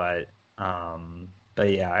list, but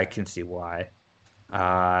yeah, I can see why.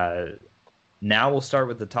 Now we'll start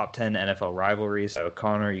with the top 10 NFL rivalries. So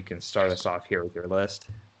Connor, you can start us off here with your list.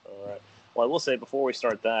 All right. Well, I will say before we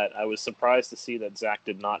start that, I was surprised to see that Zach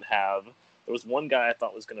did not have. There was one guy I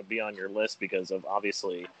thought was going to be on your list because of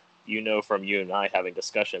obviously. From you and I having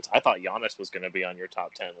discussions, I thought Giannis was going to be on your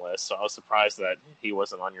top 10 list, so I was surprised that he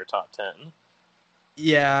wasn't on your top 10.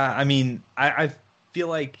 Yeah, I mean, I feel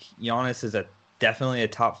like Giannis is definitely a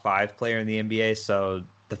top 5 player in the NBA, so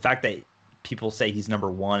the fact that people say he's number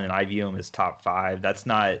 1 and I view him as top 5, that's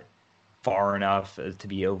not far enough to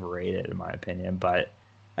be overrated, in my opinion. But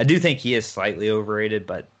I do think he is slightly overrated,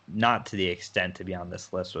 but not to the extent to be on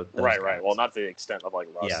this list with those guys. Right. Well, not to the extent of like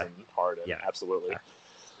Russ and Harden. Yeah, absolutely. Yeah.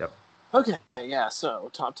 Yep. Okay, yeah, so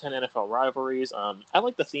top 10 NFL rivalries. I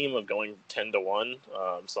like the theme of going 10 to 1,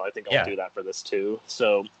 so I think I'll do that for this too.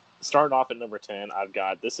 So, starting off at number 10, I've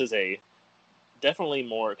got, this is definitely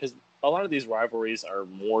more, because a lot of these rivalries are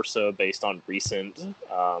more so based on recent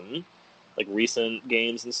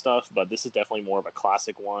games and stuff, but this is definitely more of a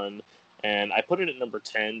classic one. And I put it at number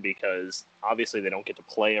 10 because obviously they don't get to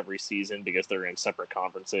play every season because they're in separate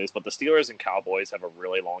conferences, but the Steelers and Cowboys have a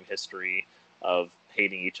really long history of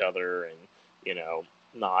hating each other and,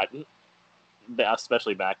 not,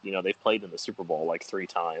 especially back, they've played in the Super Bowl like 3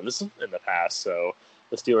 times in the past. So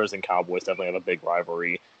the Steelers and Cowboys definitely have a big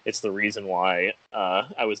rivalry. It's the reason why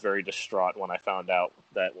I was very distraught when I found out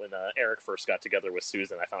that when Eric first got together with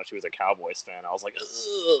Susan, I found she was a Cowboys fan. I was like,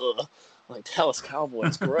 ugh, like Dallas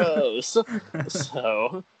Cowboys, gross.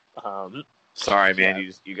 So, sorry,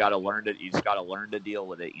 man. You got to learn to. You just got to learn to deal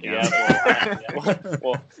with it.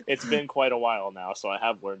 Well, it's been quite a while now, so I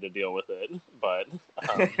have learned to deal with it. But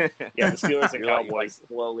the Steelers and Cowboys like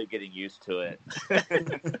slowly getting used to it. I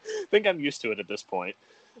think I'm used to it at this point.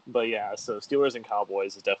 But yeah, so Steelers and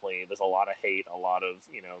Cowboys is definitely, there's a lot of hate, a lot of,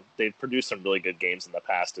 they've produced some really good games in the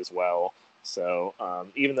past as well. So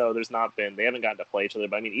even though they haven't gotten to play each other,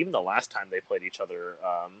 but I mean, even the last time they played each other,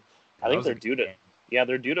 I think they're due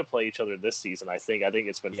to play each other this season. I think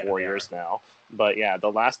it's been 4 years now. But yeah,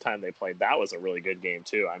 the last time they played, that was a really good game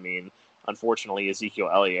too. I mean, unfortunately, Ezekiel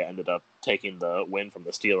Elliott ended up taking the win from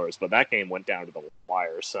the Steelers, but that game went down to the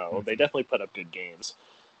wire. So they definitely put up good games.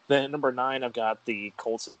 Then at number 9, I've got the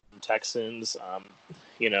Colts and Texans.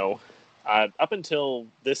 Up until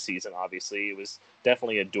this season, obviously, it was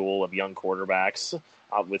definitely a duel of young quarterbacks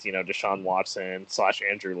with, Deshaun Watson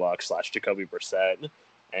 / Andrew Luck / Jacoby Brissett.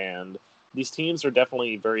 And these teams are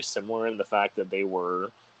definitely very similar in the fact that they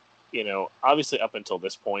were, obviously up until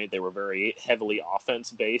this point, they were very heavily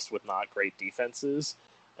offense-based with not great defenses.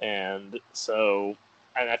 And so...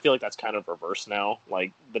 And I feel like that's kind of reversed now.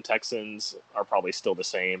 Like, the Texans are probably still the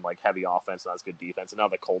same, like, heavy offense, not as good defense. And now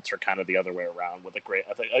the Colts are kind of the other way around with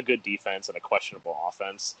a good defense and a questionable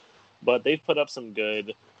offense. But they've put up some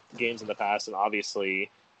good games in the past. And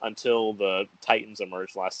obviously, until the Titans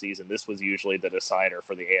emerged last season, this was usually the decider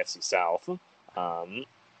for the AFC South.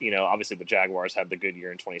 Obviously the Jaguars had the good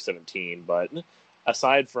year in 2017, but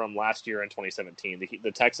aside from last year in 2017,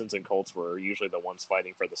 the Texans and Colts were usually the ones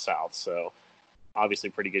fighting for the South. So obviously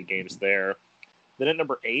pretty good games there. Then at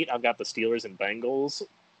number 8, I've got the Steelers and Bengals.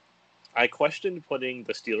 I questioned putting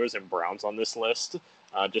the Steelers and Browns on this list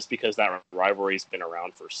just because that rivalry's been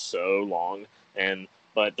around for so long.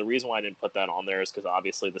 But the reason why I didn't put that on there is because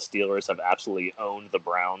obviously the Steelers have absolutely owned the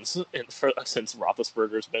Browns since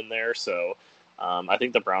Roethlisberger's been there. So I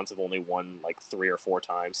think the Browns have only won like 3 or 4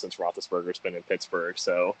 times since Roethlisberger's been in Pittsburgh.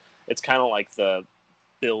 So it's kind of like the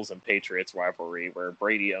Bills and Patriots rivalry where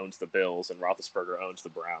Brady owns the Bills and Roethlisberger owns the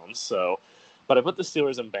Browns. So, but I put the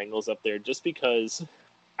Steelers and Bengals up there just because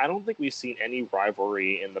I don't think we've seen any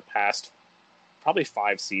rivalry in the past probably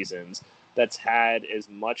 5 seasons that's had as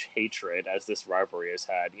much hatred as this rivalry has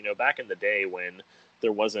had. Back in the day when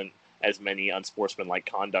there wasn't as many unsportsmanlike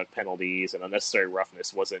conduct penalties and unnecessary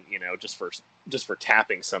roughness wasn't, just for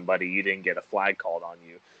tapping somebody, you didn't get a flag called on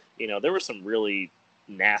you. There were some really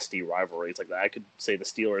nasty rivalries like that. I could say the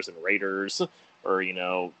Steelers and Raiders, or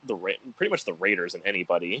pretty much the Raiders and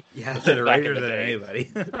anybody. Yeah, the Raiders and anybody.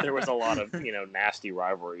 There was a lot of nasty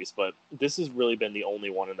rivalries, but this has really been the only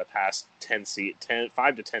one in the past 5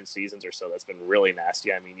 to 10 seasons or so that's been really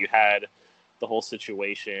nasty. I mean, you had the whole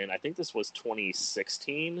situation. I think this was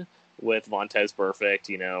 2016 with Vontaze Burfict,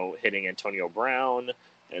 hitting Antonio Brown,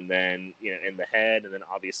 and then in the head, and then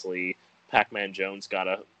obviously Pac-Man Jones got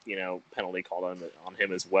a penalty called on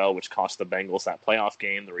him as well, which cost the Bengals that playoff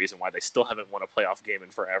game. The reason why they still haven't won a playoff game in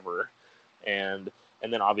forever, and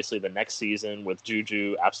then obviously the next season with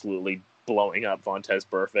Juju absolutely blowing up Vontaze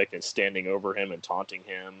Burfict and standing over him and taunting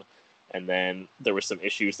him, and then there were some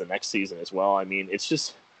issues the next season as well. I mean, it's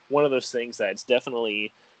just one of those things that it's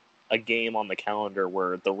definitely a game on the calendar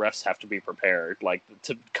where the refs have to be prepared, like,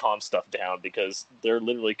 to calm stuff down, because there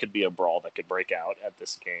literally could be a brawl that could break out at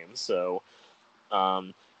this game. So,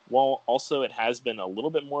 while also it has been a little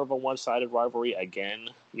bit more of a one-sided rivalry, again,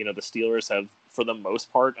 the Steelers have, for the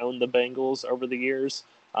most part, owned the Bengals over the years.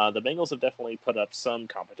 The Bengals have definitely put up some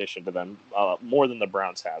competition to them, more than the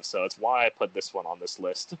Browns have. So it's why I put this one on this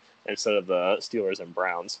list instead of the Steelers and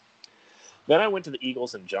Browns. Then I went to the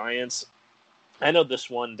Eagles and Giants. I know this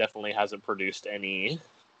one definitely hasn't produced any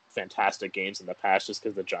fantastic games in the past just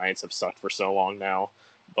because the Giants have sucked for so long now.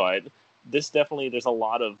 But this definitely, there's a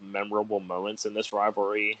lot of memorable moments in this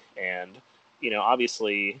rivalry. And,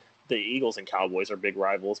 obviously the Eagles and Cowboys are big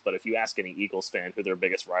rivals, but if you ask any Eagles fan who their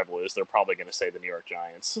biggest rival is, they're probably going to say the New York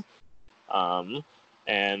Giants. Like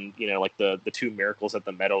the 2 miracles at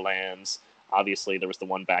the Meadowlands. Obviously, there was the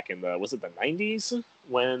one back in the 90s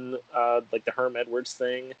when, the Herm Edwards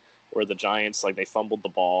thing, where the Giants, they fumbled the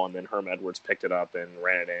ball and then Herm Edwards picked it up and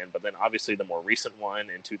ran it in. But then obviously the more recent one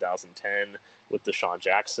in 2010 with Deshaun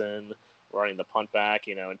Jackson running the punt back,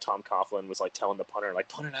 and Tom Coughlin was telling the punter,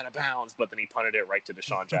 punt it out of bounds, but then he punted it right to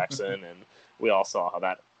Deshaun Jackson, and we all saw how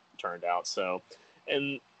that turned out. So,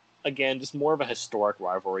 and again, just more of a historic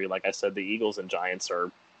rivalry. Like I said, the Eagles and Giants are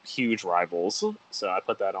huge rivals, so I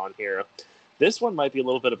put that on here. This one might be a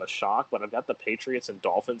little bit of a shock, but I've got the Patriots and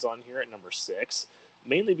Dolphins on here at number 6.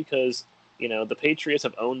 Mainly because, the Patriots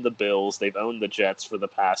have owned the Bills. They've owned the Jets for the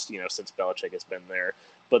past, since Belichick has been there.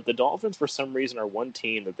 But the Dolphins, for some reason, are one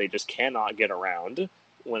team that they just cannot get around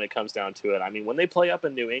when it comes down to it. I mean, when they play up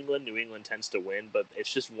in New England tends to win, but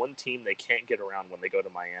it's just one team they can't get around when they go to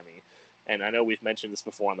Miami. And I know we've mentioned this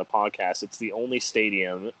before on the podcast. It's the only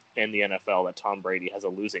stadium in the NFL that Tom Brady has a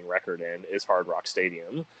losing record in is Hard Rock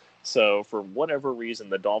Stadium. So for whatever reason,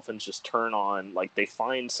 the Dolphins just turn on, they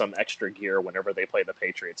find some extra gear whenever they play the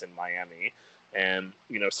Patriots in Miami. And,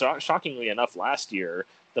 shockingly enough, last year,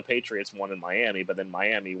 the Patriots won in Miami, but then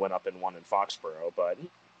Miami went up and won in Foxborough. But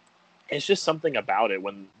it's just something about it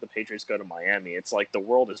when the Patriots go to Miami. It's like the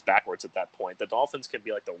world is backwards at that point. The Dolphins can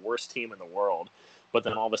be the worst team in the world, but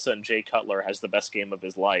then all of a sudden Jay Cutler has the best game of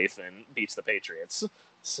his life and beats the Patriots.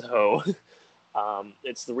 So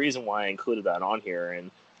it's the reason why I included that on here.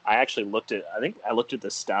 And I actually looked at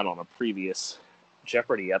this stat on a previous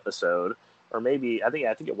Jeopardy episode, or maybe I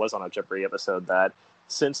think it was on a Jeopardy episode, that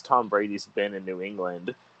since Tom Brady's been in New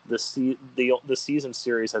England, the season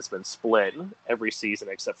series has been split every season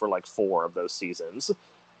except for 4 of those seasons.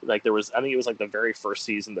 I think it was the very first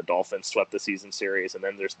season the Dolphins swept the season series, and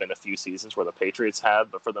then there's been a few seasons where the Patriots have,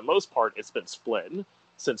 but for the most part it's been split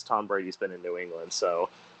since Tom Brady's been in New England. So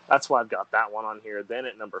that's why I've got that one on here. Then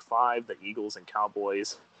at number 5, the Eagles and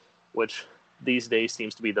Cowboys, which these days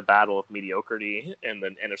seems to be the battle of mediocrity in the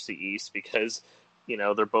NFC East because,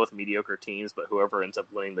 they're both mediocre teams, but whoever ends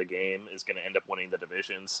up winning the game is going to end up winning the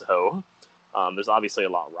division. So there's obviously a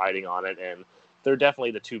lot riding on it, and they're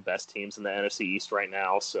definitely the two best teams in the NFC East right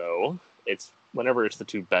now. So whenever it's the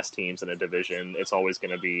two best teams in a division, it's always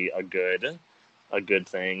going to be a good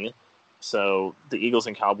thing. So the Eagles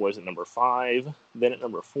and Cowboys at number 5. Then at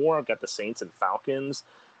number 4, I've got the Saints and Falcons.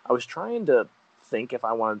 I was trying to think if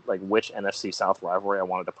I wanted, like, which NFC South rivalry I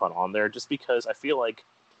wanted to put on there, just because I feel like,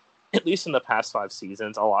 at least in the past 5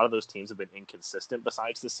 seasons, a lot of those teams have been inconsistent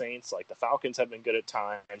besides the Saints. Like, the Falcons have been good at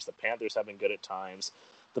times, the Panthers have been good at times,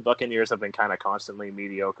 the Buccaneers have been kind of constantly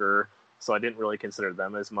mediocre, so I didn't really consider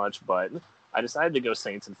them as much, but I decided to go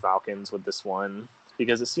Saints and Falcons with this one,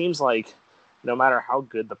 because it seems like no matter how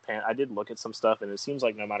good I did look at some stuff, and it seems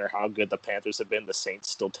like no matter how good the Panthers have been, the Saints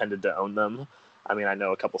still tended to own them. I mean, I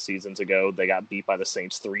know a couple seasons ago they got beat by the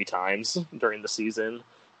Saints 3 times during the season,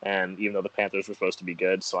 and even though the Panthers were supposed to be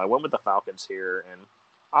good. So I went with the Falcons here, and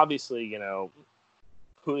obviously,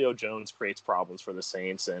 Julio Jones creates problems for the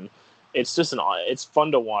Saints, and it's just it's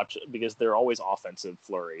fun to watch because they're always offensive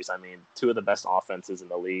flurries. I mean, 2 of the best offenses in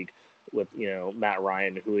the league with, Matt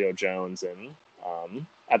Ryan and Julio Jones, and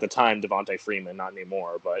at the time, Devontae Freeman, not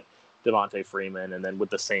anymore, but Devontae Freeman, and then with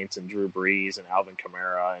the Saints and Drew Brees and Alvin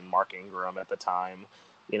Kamara and Mark Ingram at the time,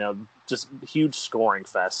 just huge scoring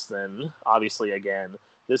fests. And obviously, again,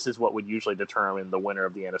 this is what would usually determine the winner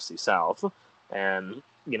of the NFC South. And,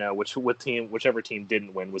 whichever team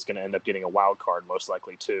didn't win was going to end up getting a wild card, most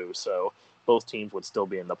likely too. So both teams would still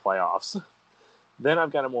be in the playoffs. Then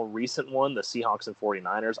I've got a more recent one, the Seahawks and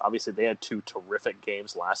 49ers. Obviously, they had 2 terrific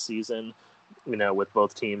games last season, with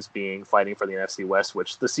both teams fighting for the NFC West,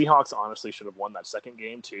 which the Seahawks honestly should have won that second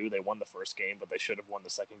game too. They won the first game, but they should have won the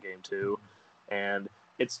second game too. And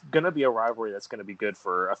it's going to be a rivalry that's going to be good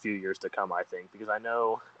for a few years to come, I think, because I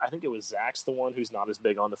think it was Zach's the one who's not as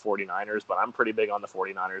big on the 49ers, but I'm pretty big on the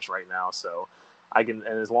 49ers right now. So and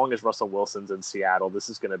as long as Russell Wilson's in Seattle, this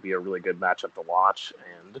is going to be a really good matchup to watch.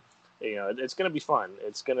 And, it's going to be fun.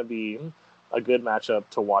 It's going to be a good matchup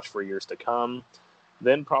to watch for years to come.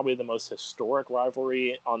 Then probably the most historic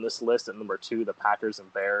rivalry on this list at number 2, the Packers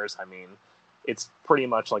and Bears. I mean, it's pretty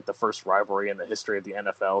much like the first rivalry in the history of the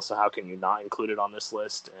NFL, so how can you not include it on this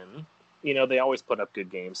list? And, they always put up good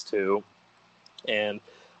games too. And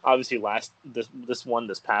obviously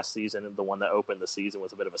this past season, the one that opened the season,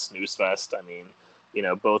 was a bit of a snooze fest. I mean,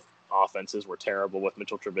 both offenses were terrible, with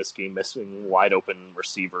Mitchell Trubisky missing wide open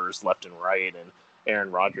receivers left and right, and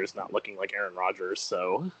Aaron Rodgers not looking like Aaron Rodgers.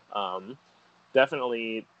 So,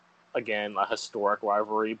 definitely, again, a historic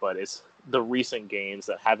rivalry, but it's the recent games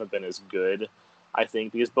that haven't been as good, I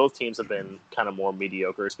think, because both teams have been kind of more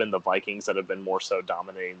mediocre. It's been the Vikings that have been more so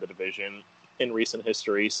dominating the division in recent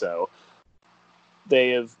history, so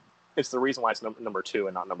it's the reason why it's number 2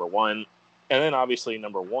 and not number 1. And then obviously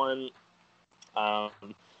number 1,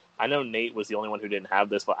 I know Nate was the only one who didn't have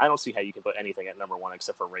this, but I don't see how you can put anything at number 1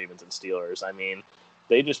 except for Ravens and Steelers. I mean,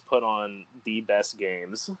 they just put on the best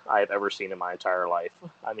games I've ever seen in my entire life.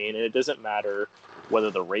 I mean, and it doesn't matter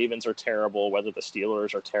whether the Ravens are terrible, whether the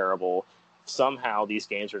Steelers are terrible. Somehow these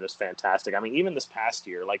games are just fantastic. I mean, even this past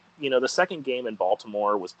year, the second game in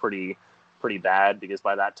Baltimore was pretty bad, because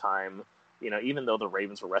by that time, even though the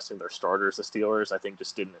Ravens were resting their starters, the Steelers, I think,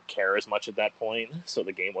 just didn't care as much at that point. So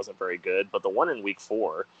the game wasn't very good. But the one in week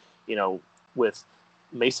 4, with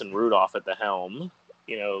Mason Rudolph at the helm,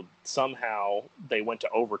 somehow they went to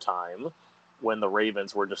overtime when the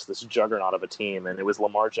Ravens were just this juggernaut of a team, and it was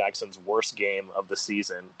Lamar Jackson's worst game of the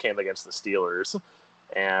season came against the Steelers.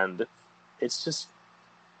 And it's just,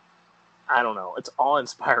 I don't know, it's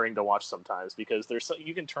awe-inspiring to watch sometimes, because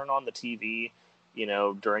you can turn on the TV,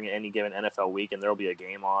 during any given NFL week, and there'll be a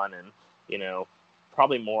game on, and,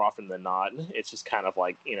 probably more often than not, it's just kind of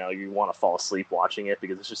like, you want to fall asleep watching it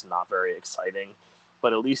because it's just not very exciting.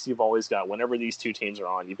 But at least you've always got, whenever these two teams are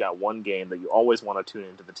on, you've got one game that you always want to tune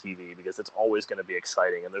into the TV, because it's always going to be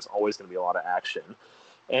exciting and there's always going to be a lot of action.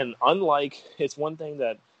 And it's one thing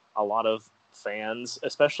that a lot of fans,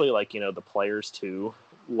 especially the players too,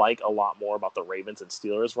 like a lot more about the Ravens and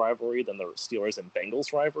Steelers rivalry than the Steelers and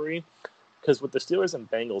Bengals rivalry. Because with the Steelers and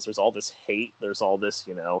Bengals, there's all this hate, there's all this,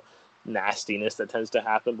 nastiness that tends to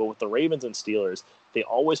happen. But with the Ravens and Steelers, they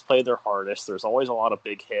always play their hardest. There's always a lot of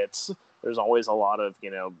big hits. There's always a lot of,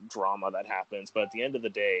 drama that happens. But at the end of the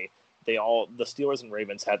day, the Steelers and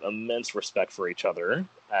Ravens have immense respect for each other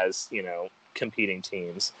as, competing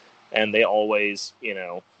teams. And they always,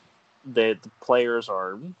 the players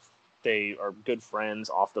are good friends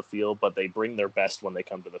off the field, but they bring their best when they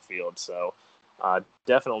come to the field. So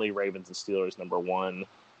definitely Ravens and Steelers number 1.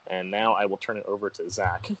 And now I will turn it over to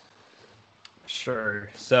Zach. Sure.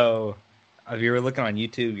 So if you were looking on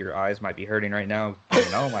YouTube, your eyes might be hurting right now.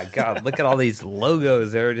 Thinking, oh my God, look at all these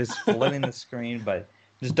logos. They're just flooding the screen. But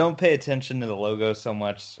just don't pay attention to the logos so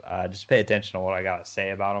much. Just pay attention to what I got to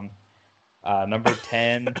say about them. Number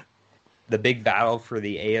 10, the big battle for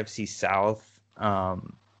the AFC South.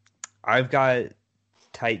 I've got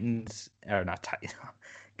Titans, or not Titans.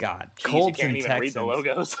 God, Jeez, Colts you can't and even Texans. read the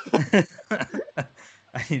logos.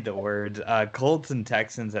 I need the words. Colts and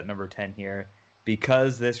Texans at number 10 here,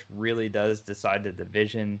 because this really does decide the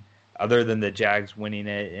division. Other than the Jags winning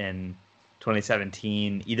it in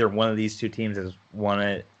 2017, either one of these two teams has won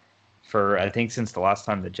it for, I think, since the last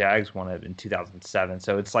time the Jags won it in 2007.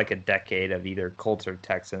 So it's like a decade of either Colts or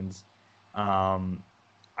Texans.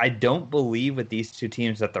 I don't believe with these two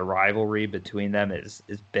teams that the rivalry between them is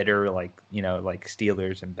bitter, like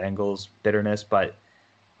Steelers and Bengals bitterness, but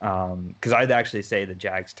because I'd actually say the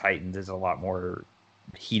Jags Titans is a lot more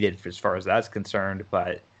heated as far as that's concerned.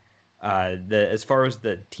 But as far as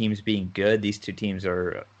the teams being good, these two teams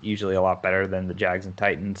are usually a lot better than the Jags and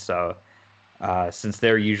Titans. So since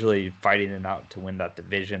they're usually fighting it out to win that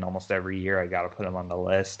division almost every year, I got to put them on the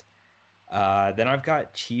list. Then I've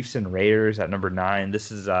got Chiefs and Raiders at number 9.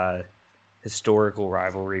 This is a historical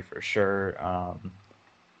rivalry for sure,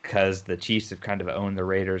 because the Chiefs have kind of owned the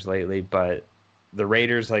Raiders lately. But the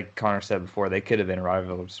Raiders, like Connor said before, they could have been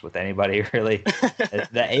rivals with anybody, really.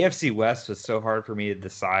 The AFC West was so hard for me to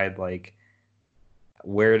decide like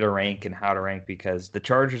where to rank and how to rank, because the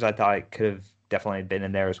Chargers, I thought, could have definitely been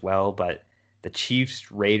in there as well. But the Chiefs,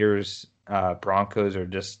 Raiders, Broncos are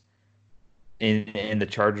just in the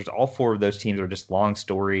Chargers. All 4 of those teams are just long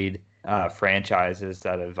storied franchises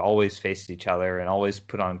that have always faced each other and always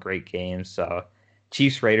put on great games. So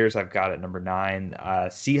Chiefs, Raiders, I've got at number 9.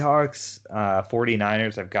 Seahawks,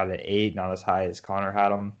 49ers, I've got at 8, not as high as Connor had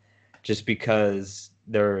them, just because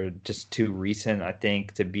they're just too recent, I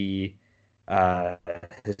think, to be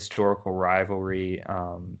historical rivalry.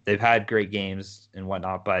 They've had great games and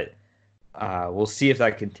whatnot, but we'll see if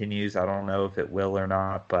that continues. I don't know if it will or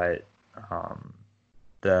not, but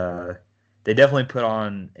they definitely put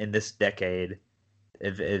on in this decade.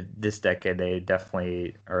 If this decade, they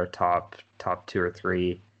definitely are a top 2 or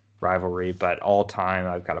 3 rivalry, but all time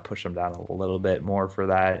I've got to push them down a little bit more for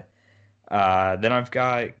that. Then I've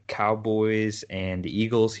got Cowboys and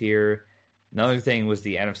Eagles here. Another thing was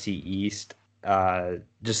the NFC East.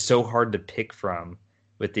 Just so hard to pick from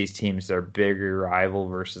with these teams. Their bigger rival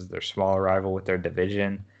versus their smaller rival with their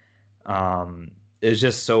division. It's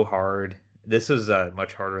just so hard. This was a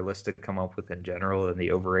much harder list to come up with in general than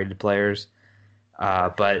the overrated players.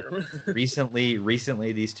 But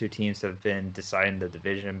recently, these two teams have been deciding the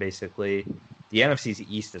division, basically. The NFC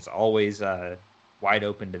East is always a wide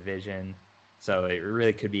open division, so it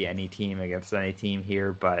really could be any team against any team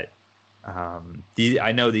here. But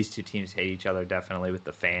I know these two teams hate each other, definitely, with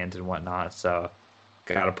the fans and whatnot, so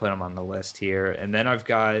got to put them on the list here. And then I've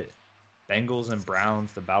got Bengals and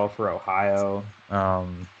Browns, the battle for Ohio.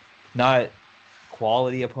 Not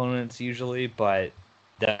quality opponents usually, but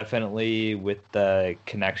definitely with the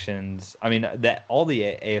connections. I mean, that all the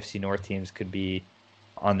AFC North teams could be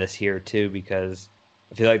on this here too, because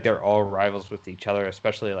I feel like they're all rivals with each other,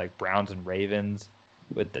 especially like Browns and Ravens,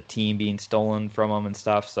 with the team being stolen from them and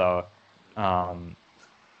stuff. So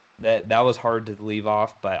that was hard to leave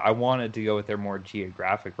off, but I wanted to go with their more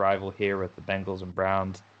geographic rival here with the Bengals and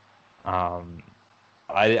Browns.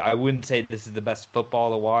 I wouldn't say this is the best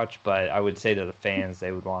football to watch, but I would say to the fans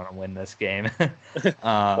they would want to win this game.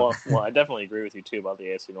 Well, I definitely agree with you too about the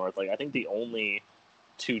AFC North. Like, I think the only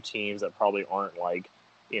 2 teams that probably aren't like,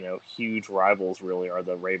 huge rivals really are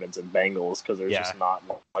the Ravens and Bengals, because there's just not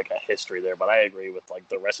like a history there. But I agree with like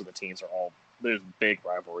the rest of the teams there's big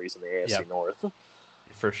rivalries in the AFC North.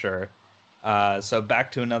 For sure. So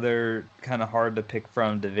back to another kind of hard to pick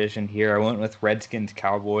from division here. I went with Redskins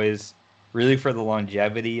Cowboys, really for the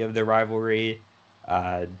longevity of the rivalry.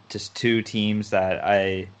 Just 2 teams that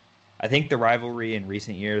I think the rivalry in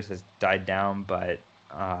recent years has died down, but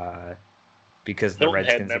because the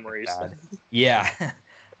Redskins had memories. Bad. Yeah.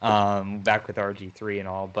 Back with RG3 and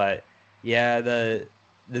all, but yeah,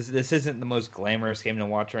 this isn't the most glamorous game to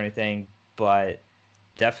watch or anything, but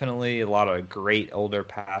definitely a lot of great older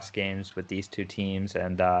past games with these 2 teams,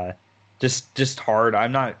 and just hard.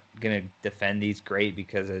 I'm not gonna defend these great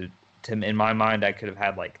because in my mind I could have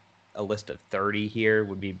had like a list of 30 here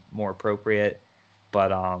would be more appropriate, but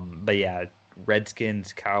yeah,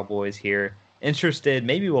 Redskins Cowboys here. Interested,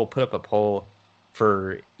 maybe we'll put up a poll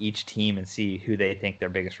for each team and see who they think their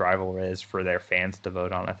biggest rival is for their fans to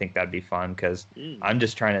vote on. I think that'd be fun, because I'm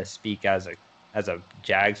just trying to speak as a as a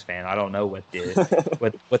Jags fan, I don't know what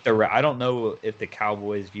I don't know if the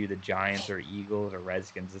Cowboys view the Giants or Eagles or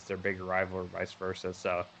Redskins as their bigger rival or vice versa.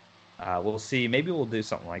 So we'll see. Maybe we'll do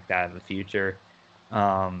something like that in the future.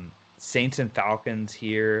 Saints and Falcons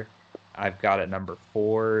here. I've got at number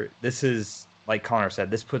 4. This is, like Connor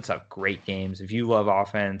said, this puts up great games. If you love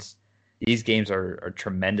offense, these games are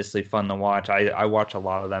tremendously fun to watch. I watch a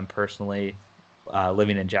lot of them personally.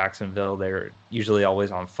 Living in Jacksonville, they're usually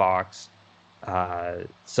always on Fox.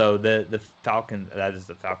 So the Falcons, that is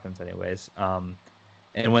the Falcons anyways. And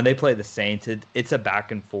when they play the Saints, it's a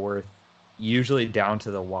back and forth, usually down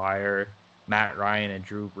to the wire. Matt Ryan and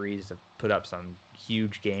Drew Brees have put up some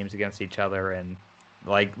huge games against each other, and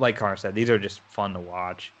like Connor said, these are just fun to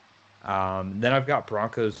watch. Then I've got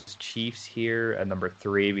Broncos Chiefs here at number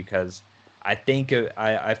 3 because I think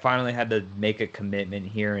I finally had to make a commitment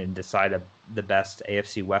here and decide the best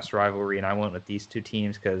AFC West rivalry, and I went with these two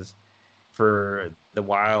teams because for the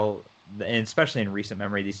while, and especially in recent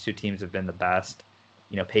memory, these two teams have been the best.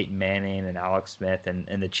 You know, Peyton Manning and Alex Smith, and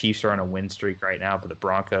the Chiefs are on a win streak right now, but the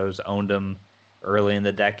Broncos owned them early in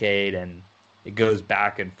the decade, and it goes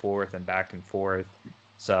back and forth and back and forth.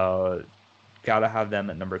 So got to have them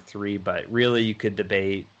at number 3, but really you could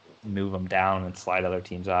debate, move them down and slide other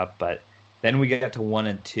teams up. But then we get to 1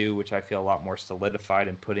 and 2, which I feel a lot more solidified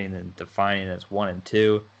in putting and defining as 1 and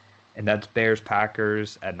 2. And that's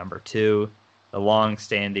Bears-Packers at number 2. The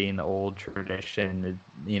long-standing old tradition,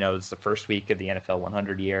 you know, it's the first week of the NFL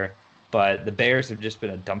 100 year. But the Bears have just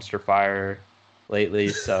been a dumpster fire lately,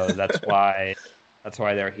 so that's why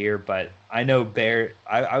they're here. But I know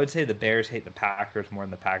I would say the Bears hate the Packers more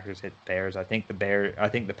than the Packers hate the Bears. I think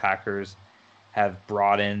the Packers have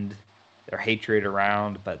broadened their hatred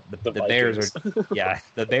around, but the Bears are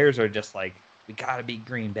the Bears are just like, we gotta beat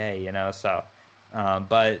Green Bay, you know. So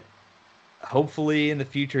but hopefully in the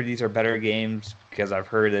future these are better games, because I've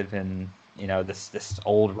heard they've been, you know, this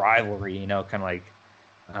old rivalry, you know, kind of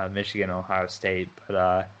like Michigan Ohio State.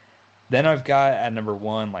 But then I've got at number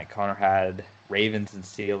 1, like Connor had, Ravens and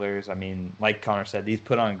Steelers. I mean, like Connor said, these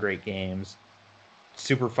put on great games,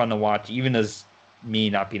 super fun to watch, even as me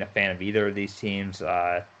not being a fan of either of these teams.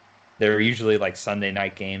 They're usually like Sunday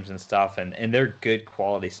night games and stuff, and they're good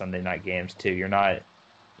quality Sunday night games too. You're not,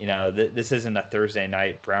 you know, this isn't a Thursday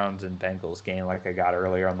night Browns and Bengals game like I got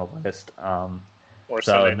earlier on the list. Or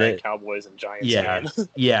Sunday night Cowboys and Giants game.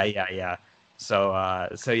 yeah. So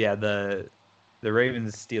yeah, the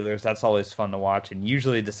Ravens Steelers, that's always fun to watch, and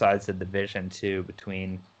usually decides the division too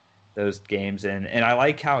between those games. And I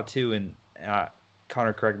like how too, and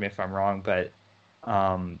Connor, correct me if I'm wrong, but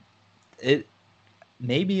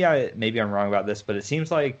maybe I'm wrong about this, but it seems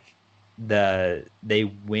like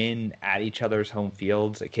they win at each other's home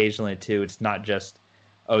fields occasionally too. It's not just,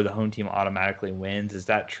 oh, the home team automatically wins. Is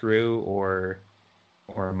that true, or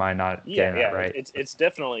am I not getting that right? It's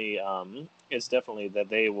definitely that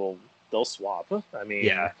they'll swap. I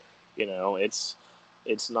mean, you know, it's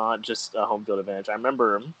not just a home field advantage. I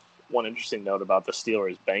remember one interesting note about the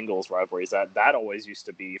Steelers-Bengals rivalry is that always used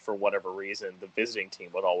to be, for whatever reason, the visiting team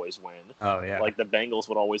would always win. Oh, yeah. Like the Bengals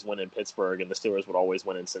would always win in Pittsburgh and the Steelers would always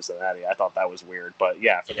win in Cincinnati. I thought that was weird. But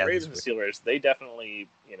yeah, for the Ravens and Steelers, they definitely,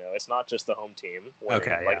 you know, it's not just the home team winning.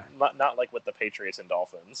 Okay, like, not like with the Patriots and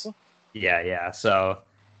Dolphins. Yeah. So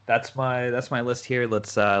that's my list here.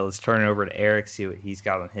 Let's turn it over to Eric, see what he's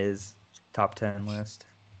got on his top 10 list.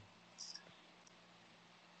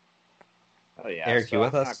 Oh yeah, Eric, so you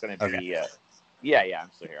with I'm us? Not going to be. Yeah,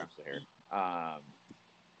 I'm still here.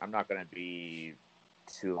 I'm not going to be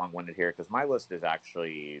too long-winded here because my list is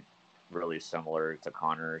actually really similar to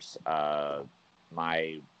Connor's.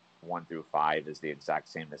 My 1 through 5 is the exact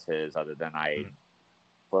same as his, other than I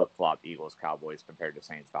flip-flop Eagles, Cowboys compared to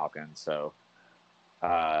Saints, Falcons. So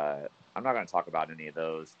I'm not going to talk about any of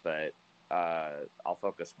those, but I'll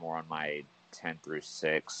focus more on my 10 through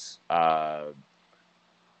 6.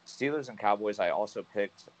 Steelers and Cowboys, I also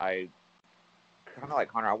picked. I kind of like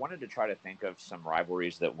Connor. I wanted to try to think of some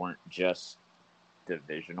rivalries that weren't just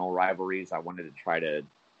divisional rivalries. I wanted to try to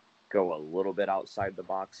go a little bit outside the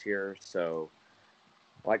box here. So,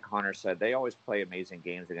 like Connor said, they always play amazing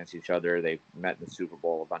games against each other. They've met in the Super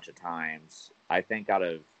Bowl a bunch of times. I think out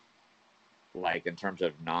of, like, in terms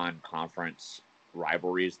of non-conference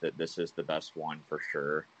rivalries, that this is the best one for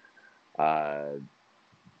sure.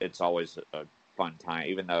 It's always a fun time,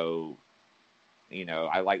 even though, you know,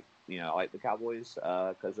 I like the Cowboys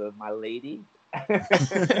because of my lady.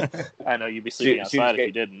 I know you'd be sleeping outside if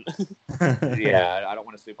you didn't. Yeah, I don't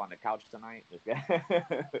want to sleep on the couch tonight.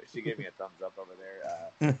 She gave me a thumbs up over there.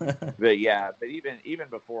 But even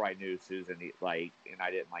before I knew Susan, like, and I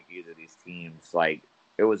didn't like either of these teams, like,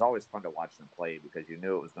 it was always fun to watch them play because you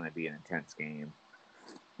knew it was going to be an intense game.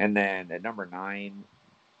 And then at number 9,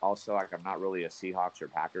 also, like, I'm not really a Seahawks or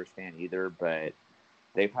Packers fan either, but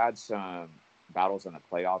they've had some battles in the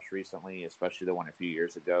playoffs recently, especially the one a few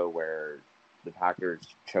years ago where the Packers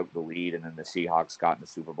choked the lead and then the Seahawks got in the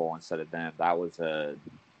Super Bowl instead of them. That was a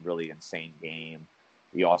really insane game.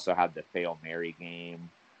 You also had the Fail Mary game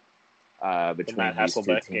between the Matt these two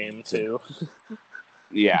Hasselbeck teams. game too.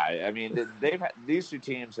 Yeah, I mean, these two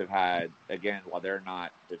teams have had, again, while they're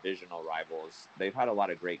not divisional rivals, they've had a lot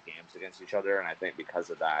of great games against each other, and I think because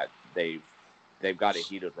of that, they've got a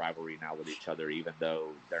heated rivalry now with each other, even though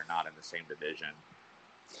they're not in the same division.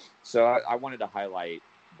 So I wanted to highlight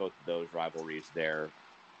both of those rivalries there.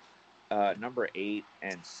 Number 8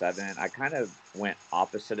 and 7, I kind of went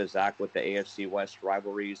opposite of Zach with the AFC West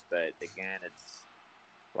rivalries, but again, it's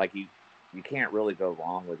like you can't really go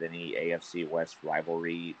wrong with any AFC West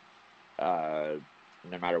rivalry, no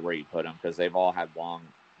matter where you put them, because they've all had long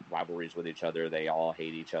rivalries with each other. They all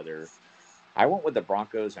hate each other. I went with the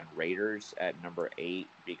Broncos and Raiders at number 8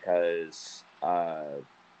 because I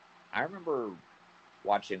remember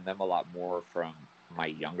watching them a lot more from my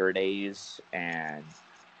younger days, and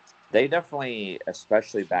they definitely,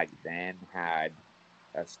 especially back then, had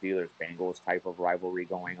a Steelers-Bengals type of rivalry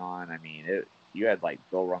going on. I mean, you had like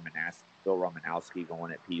Bill Romanowski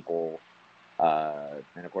going at people,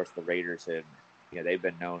 and of course the Raiders have, they've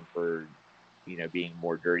been known for, being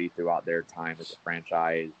more dirty throughout their time as a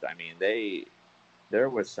franchise. I mean, there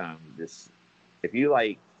was some if you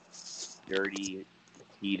like dirty,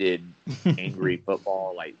 heated, angry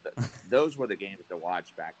football, like those were the games to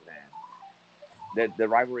watch back then. The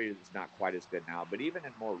rivalry is not quite as good now, but even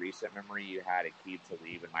in more recent memory, you had Aqib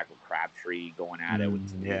Talib and Michael Crabtree going at it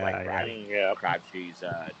with grabbing Crabtree's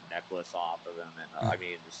necklace off of him, and I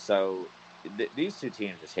mean, so these two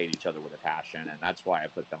teams just hate each other with a passion, and that's why I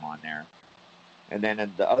put them on there. And then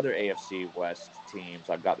in the other AFC West teams,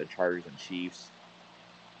 I've got the Chargers and Chiefs.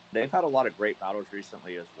 They've had a lot of great battles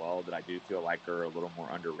recently as well that I do feel like are a little more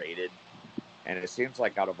underrated. And it seems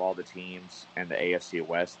like out of all the teams in the AFC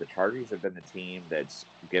West, the Chargers have been the team that's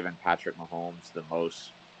given Patrick Mahomes the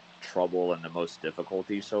most trouble and the most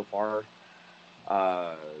difficulty so far.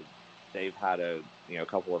 They've had a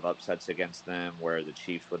couple of upsets against them where the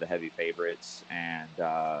Chiefs were the heavy favorites, and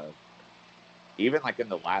even like in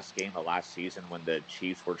the last game of last season when the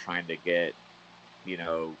Chiefs were trying to get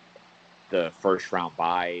the first round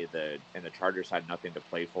bye, and the Chargers had nothing to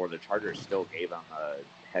play for, the Chargers still gave them a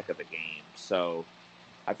heck of a game. So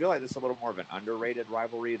I feel like this is a little more of an underrated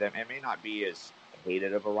rivalry. That it may not be as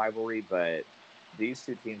hated of a rivalry, but these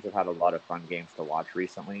two teams have had a lot of fun games to watch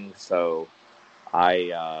recently. So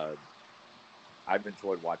I've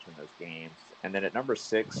enjoyed watching those games. And then at number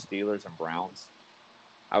 6, Steelers and Browns.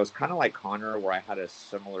 I was kind of like Connor, where I had a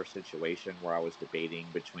similar situation where I was debating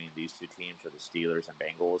between these two teams or the Steelers and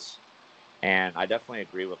Bengals. And I definitely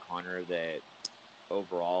agree with Connor that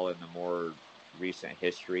overall in the more recent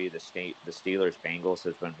history, the Steelers-Bengals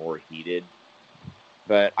has been more heated.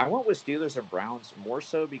 But I went with Steelers and Browns more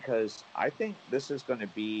so because I think this is going to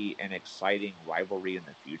be an exciting rivalry in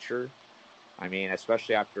the future. I mean,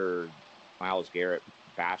 especially after Myles Garrett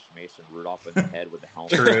bashed Mason Rudolph in the head with the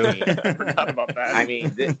helmet. True. I forgot about that. I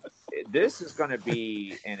mean, this is going to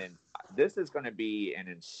be an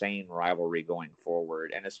insane rivalry going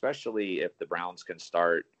forward, and especially if the Browns can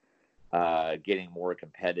start getting more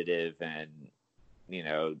competitive, and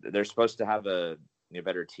they're supposed to have a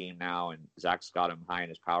better team now, and Zach's got them high in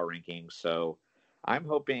his power rankings. So I'm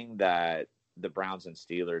hoping that the Browns and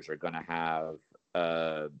Steelers are going to have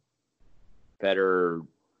a better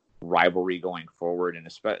rivalry going forward, and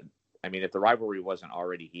I mean, if the rivalry wasn't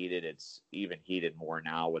already heated, it's even heated more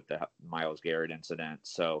now with the Myles Garrett incident.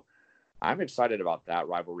 So I'm excited about that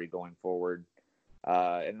rivalry going forward.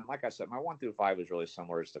 And like I said, my 1 through 5 is really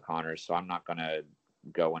similar to Connor's, so I'm not going to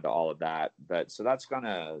go into all of that. But so that's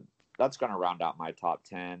gonna round out my top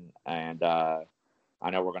 10. And I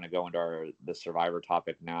know we're going to go into the Survivor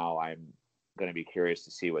topic now. I'm going to be curious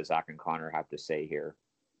to see what Zach and Connor have to say here.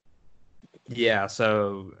 Yeah,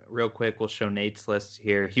 so real quick, we'll show Nate's list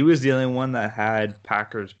here. He was the only one that had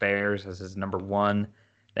Packers Bears as his number 1.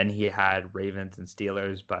 Then he had Ravens and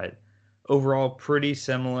Steelers, but overall pretty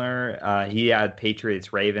similar. He had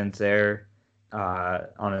Patriots Ravens there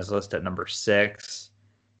on his list at number 6,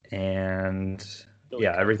 and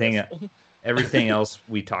everything else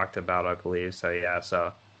we talked about, I believe.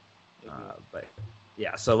 So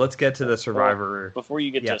so let's get to the Survivor. Well, before you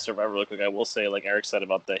get to Survivor real quick, I will say, like Eric said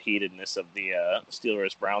about the heatedness of the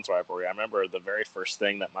Steelers-Browns rivalry, I remember the very first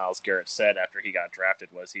thing that Myles Garrett said after he got drafted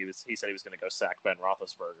was he said he was going to go sack Ben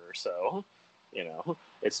Roethlisberger. So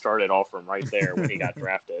it started all from right there when he got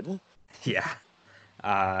drafted. Yeah.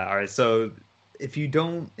 All right. So if you've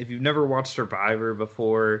never watched Survivor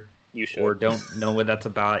before, You should. or don't know what that's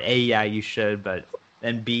about, A, yeah, you should, but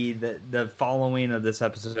then B, the following of this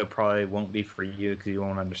episode probably won't be for you because you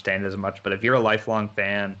won't understand as much. But if you're a lifelong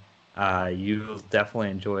fan, you'll definitely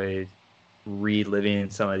enjoy reliving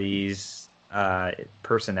some of these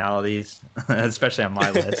personalities, especially on my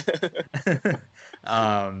list.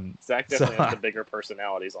 Zach definitely has the bigger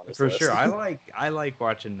personalities on his for list. sure. I like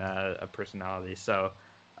watching a personality. So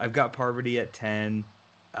I've got Parvati at 10.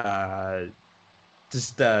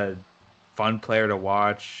 Just a fun player to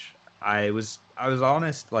watch. I was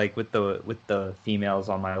honest, like with the females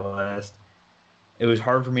on my list. It was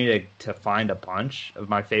hard for me to find a bunch of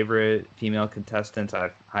my favorite female contestants.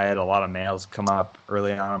 I had a lot of males come up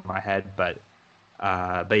early on in my head, but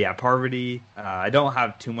yeah, Parvati. I don't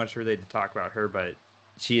have too much really to talk about her, but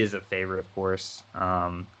she is a favorite, of course.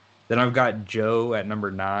 Then I've got Joe at number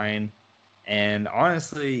 9, and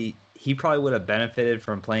honestly, he probably would have benefited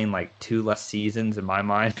from playing like 2 less seasons in my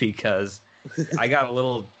mind because I got a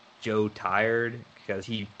little Joe tired because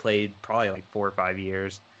he played probably like 4 or 5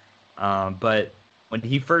 years. But when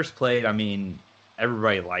he first played, I mean,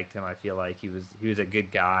 everybody liked him. I feel like he was a good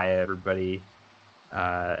guy. Everybody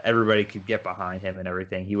could get behind him and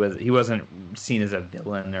everything. He wasn't seen as a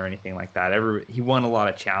villain or anything like that. He won a lot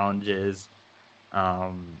of challenges.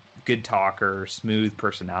 Good talker, smooth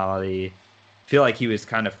personality. Feel like he was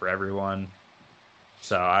kind of for everyone.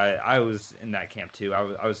 So I was in that camp too.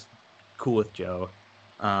 I was cool with Joe.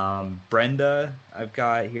 Brenda, I've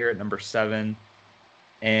got here at number 7,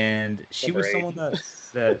 and she Number was 8. someone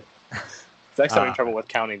that Zach's having trouble with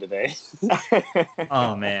counting today.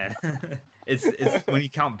 oh man, it's when you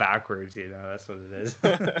count backwards, that's what it is.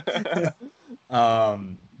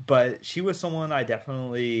 But she was someone I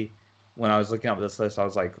definitely, when I was looking up this list, I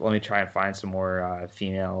was like, let me try and find some more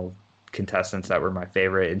female contestants that were my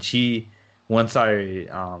favorite. And once I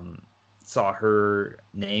saw her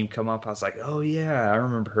name come up, I was like, oh yeah, I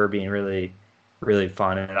remember her being really, really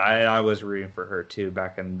fun. And I was rooting for her too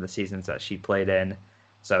back in the seasons that she played in.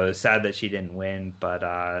 So it was sad that she didn't win, but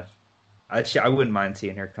I wouldn't mind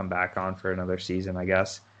seeing her come back on for another season, I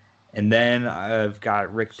guess. And then I've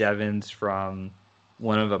got Rick Devens from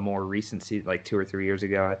one of the more recent seasons, like 2 or 3 years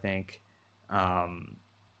ago, I think.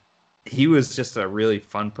 He was just a really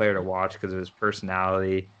fun player to watch because of his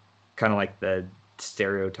personality, kind of like the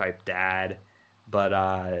stereotype dad.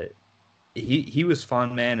 But he was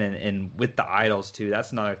fun, man, and with the idols too.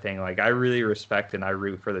 That's another thing. Like, I really respect and I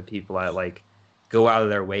root for the people that like go out of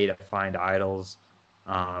their way to find idols,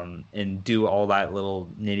 and do all that little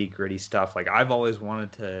nitty gritty stuff. Like, I've always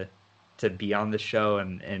wanted to be on the show,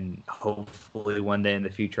 and hopefully one day in the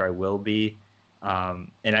future I will be.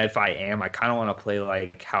 And if I am, I kind of want to play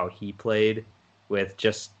like how he played, with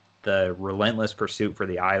just the relentless pursuit for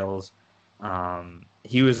the idols.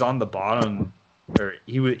 He was on the bottom, or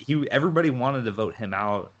everybody wanted to vote him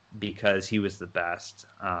out because he was the best.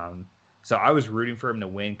 So I was rooting for him to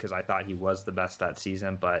win because I thought he was the best that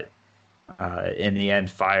season, but in the end,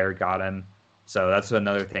 fire got him. So that's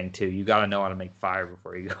another thing too. You got to know how to make fire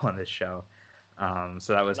before you go on this show.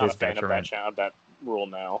 So that was Not his a fan detriment. of that rule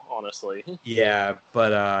now, honestly. Yeah,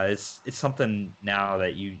 but it's something now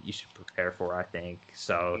that you should prepare for, I think.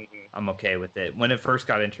 So I'm okay with it. When it first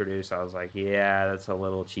got introduced, I was like, yeah, that's a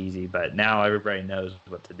little cheesy, but now everybody knows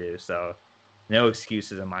what to do. So no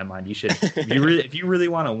excuses in my mind. You should, if you really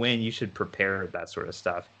want to win, you should prepare that sort of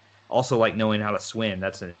stuff. Also, like knowing how to swim,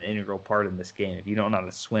 that's an integral part in this game. If you don't know how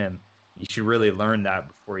to swim, you should really learn that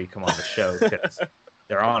before you come on the show, because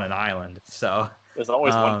they're on an island. So there's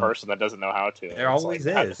always one person that doesn't know how to. There always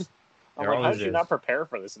is. How did you not prepare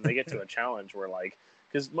for this? And they get to a challenge where, like,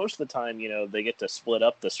 because most of the time, they get to split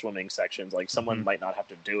up the swimming sections. Like, someone might not have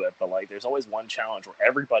to do it, but like, there's always one challenge where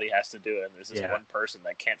everybody has to do it, and there's this one person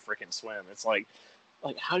that can't freaking swim. It's like,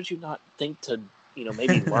 how did you not think to,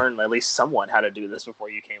 maybe learn at least somewhat how to do this before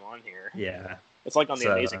you came on here? Yeah. It's like on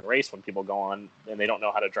The Amazing Race when people go on and they don't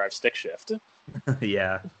know how to drive stick shift.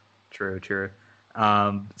 Yeah, true.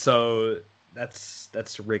 So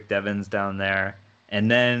that's Rick Devens down there,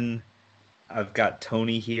 and then I've got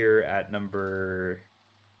Tony here at number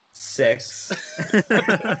 6.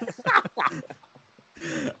 I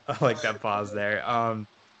like that pause there.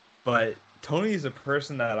 But Tony's a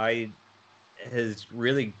person that has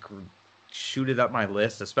really shooted up my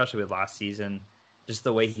list, especially with last season. Just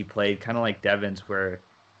the way he played, kind of like Devens, where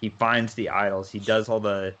he finds the idols, he does all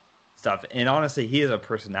the stuff, and honestly, he has a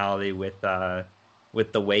personality with the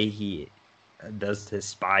way he does his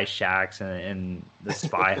spy shacks and the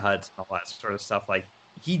spy huts and all that sort of stuff. Like,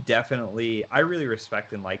 he definitely, I really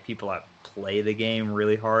respect and like people that play the game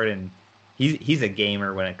really hard, and he's a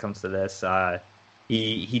gamer when it comes to this.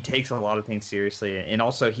 He takes a lot of things seriously, and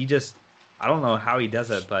also he just, I don't know how he does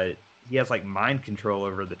it, but he has like mind control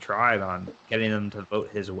over the tribe on getting them to vote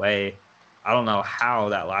his way. I don't know how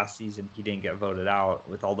that last season he didn't get voted out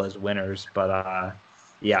with all those winners, but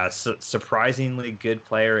yeah, surprisingly good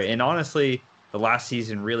player. And honestly, the last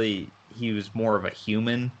season really he was more of a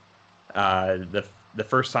human. The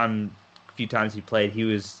first time, a few times he played, he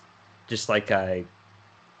was just like a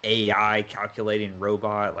AI calculating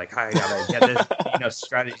robot. Like I gotta get this,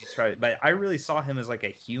 strategy. But I really saw him as like a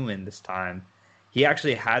human this time. He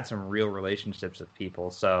actually had some real relationships with people.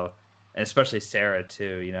 So, and especially Sarah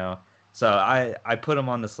too. So I put him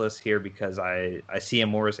on this list here because I see him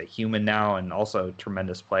more as a human now and also a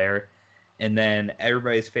tremendous player. And then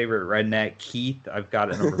everybody's favorite redneck, Keith, I've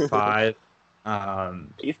got at number 5.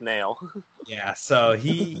 Keith Nail. Yeah, so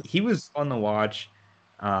he was fun to watch.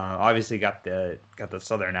 Obviously got the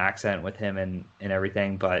southern accent with him and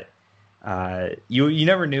everything, but you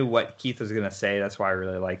never knew what Keith was gonna say. That's why I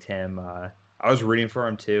really liked him. I was rooting for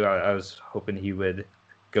him too. I was hoping he would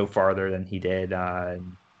go farther than he did. The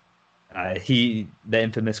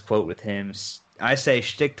infamous quote with him, I say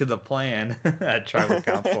stick to the plan at tribal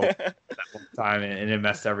council that one time, and it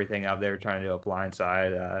messed everything up. They were trying to do a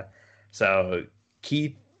blindside. So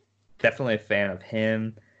Keith, definitely a fan of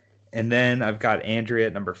him. And then I've got Andrea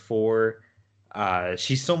at number 4.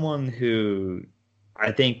 She's someone who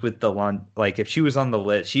I think with like if she was on the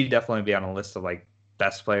list, she'd definitely be on a list of like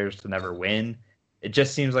best players to never win. It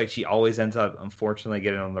just seems like she always ends up, unfortunately,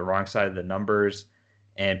 getting on the wrong side of the numbers.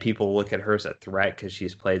 And people look at her as a threat because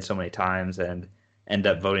she's played so many times and end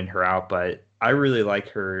up voting her out. But I really like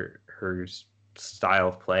her style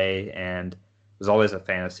of play and was always a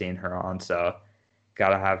fan of seeing her on. So got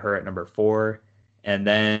to have her at number 4. And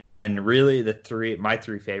then really my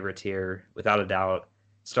 3 favorites here, without a doubt,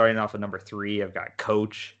 starting off with number 3, I've got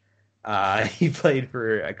Coach. He played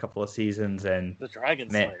for a couple of seasons and the Dragon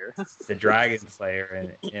Slayer. The Dragon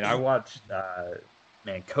Slayer. And I watched,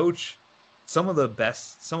 Coach. Some of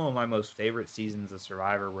my most favorite seasons of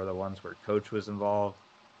Survivor were the ones where Coach was involved.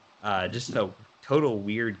 Just a total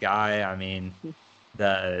weird guy. I mean,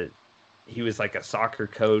 he was like a soccer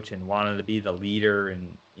coach and wanted to be the leader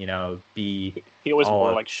and be. He always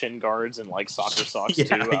wore like shin guards and like soccer socks too.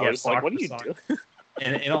 I was like, what do you do?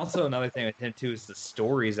 and also another thing with him too is the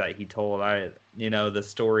stories that he told. The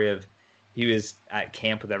story of he was at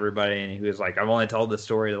camp with everybody and he was like, I've only told the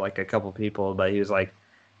story to like a couple people, but he was like,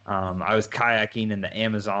 I was kayaking in the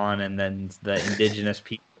Amazon, and then the indigenous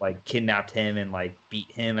people like kidnapped him and like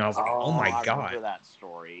beat him, and I was like, "Oh my god!" I remember that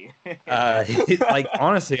story. Like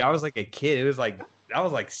honestly, I was like a kid. It was like that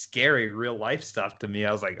was like scary real life stuff to me.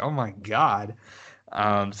 I was like, "Oh my god!"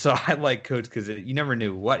 So I like Coach because you never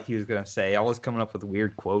knew what he was gonna say. Always coming up with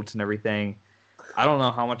weird quotes and everything. I don't know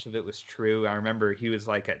how much of it was true. I remember he was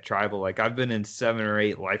like at Tribal, like I've been in 7 or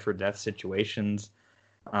 8 life or death situations.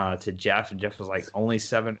 To Jeff, and Jeff was like only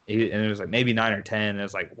 7, and it was like maybe 9 or 10. And it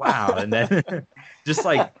was like wow, and then just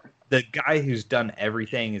like the guy who's done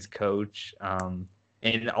everything is Coach,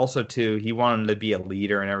 and also too he wanted to be a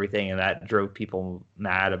leader and everything, and that drove people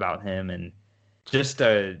mad about him. And just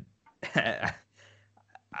I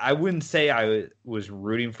wouldn't say I was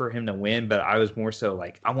rooting for him to win, but I was more so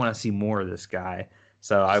like I want to see more of this guy.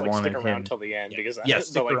 So just I like wanted stick him around till the end because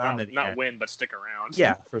stick like, around not win, but stick around.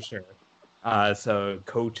 Yeah, for sure. So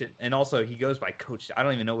Coach, and also he goes by Coach. I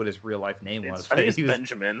don't even know what his real life name was. I think it's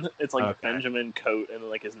Benjamin. It's like Benjamin Coat, and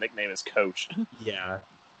like his nickname is Coach. Yeah.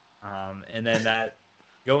 And then that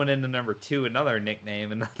going into number 2, another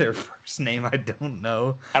nickname, another first name I don't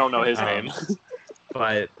know. I don't know his name.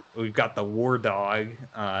 But we've got the War Dog,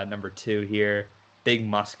 number 2 here. Big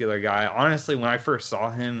muscular guy. Honestly, when I first saw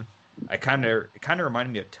him, it kind of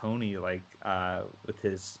reminded me of Tony, like with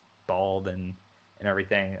his bald and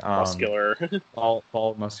everything. Muscular.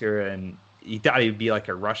 Bald, muscular, and he thought he'd be like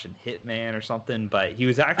a Russian hitman or something, but he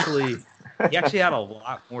was actually he actually had a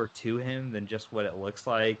lot more to him than just what it looks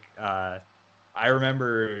like. I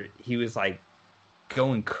remember he was like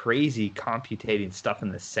going crazy computating stuff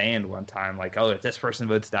in the sand one time, like, oh, if this person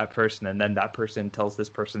votes that person and then that person tells this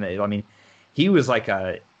person that, I mean, he was like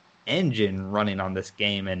a engine running on this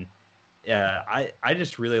game. And I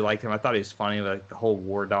just really liked him. I thought he was funny, like the whole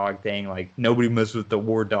War Dog thing. Like nobody messes with the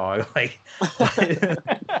War Dog. Like,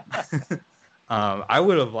 I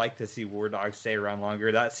would have liked to see War Dog stay around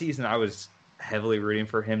longer. That season, I was heavily rooting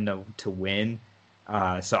for him to win.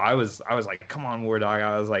 So I was like, come on, War Dog.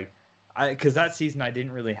 I was like, because that season I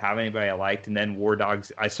didn't really have anybody I liked, and then War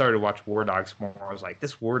Dogs. I started to watch War Dogs more. I was like,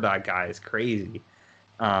 this War Dog guy is crazy.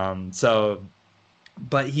 So,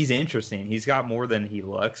 but he's interesting. He's got more than he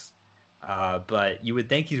looks. But you would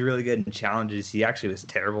think he's really good in challenges. He actually was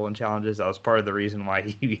terrible in challenges. That was part of the reason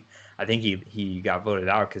why I think he got voted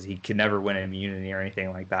out, because he could never win immunity or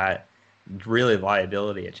anything like that. Really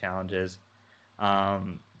liability at challenges.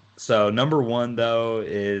 So number one though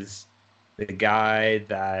is the guy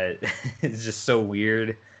that is just so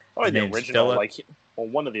weird. Oh, the original,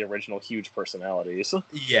 one of the original huge personalities.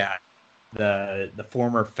 Yeah, the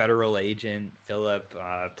former federal agent Philip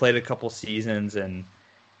played a couple seasons, and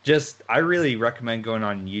I really recommend going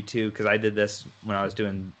on YouTube, because I did this when I was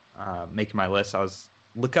doing making my list.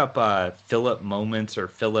 Look up Philip moments or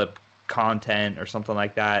Philip content or something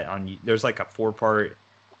like that. There's like a 4-part.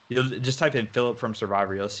 You'll just type in Philip from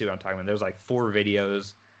Survivor. You'll see what I'm talking about. There's like 4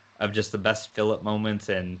 videos of just the best Philip moments,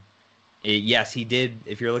 and yes, he did.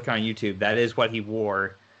 If you're looking on YouTube, that is what he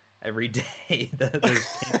wore every day.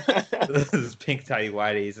 those pink tidy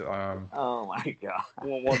whities. Oh my god.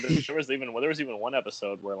 Well, there was even one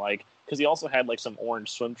episode where, like, because he also had like some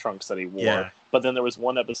orange swim trunks that he wore. Yeah. But then there was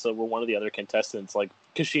one episode where one of the other contestants, like,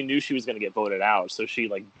 because she knew she was going to get voted out, so she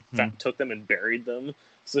like took them and buried them.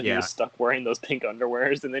 So he was stuck wearing those pink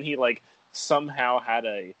underwears, and then he like somehow had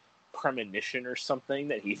a premonition or something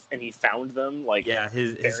that he found them, like,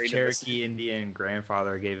 his Cherokee Indian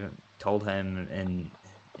grandfather told him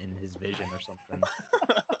in his vision or something.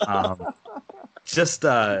 Just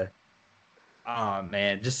so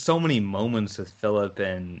many moments with Philip,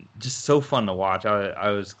 and just so fun to watch.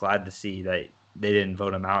 I was glad to see that they didn't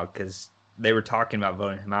vote him out, because they were talking about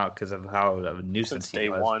voting him out because of how of a nuisance he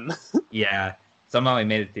was. Day one. Yeah, somehow he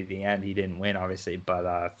made it to the end. He didn't win, obviously,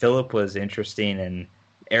 but Philip was interesting. And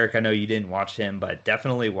Eric, I know you didn't watch him, but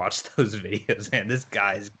definitely watch those videos. Man, this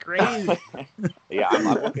guy's crazy. Yeah,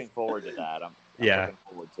 I'm looking forward to that. I'm looking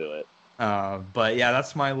forward to it. But yeah,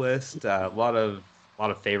 that's my list. A lot of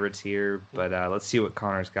favorites here, but let's see what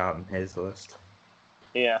Connor's got on his list.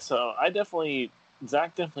 Yeah, so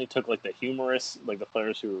Zach definitely took like the humorous, like the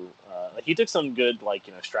players who he took some good, like,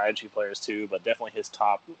 strategy players too, but definitely his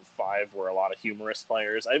top 5 were a lot of humorous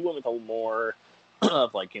players. I went with a more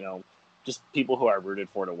of like, just people who I rooted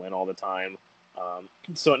for to win all the time.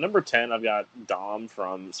 So at number 10, I've got Dom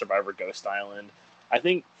from Survivor Ghost Island. I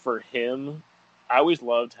think for him, I always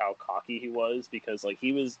loved how cocky he was, because like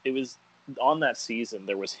it was on that season,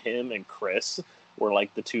 there was him and Chris were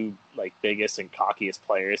like the 2 like biggest and cockiest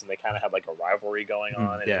players, and they kind of had like a rivalry going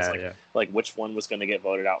on, and it's like which one was going to get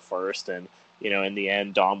voted out first. And in the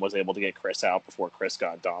end, Dom was able to get Chris out before Chris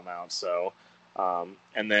got Dom out. So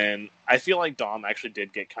and then I feel like Dom actually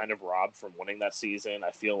did get kind of robbed from winning that season.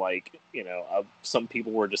 I feel like some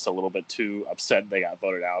people were just a little bit too upset they got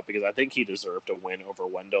voted out, because I think he deserved to win over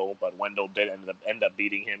Wendell, but Wendell did end up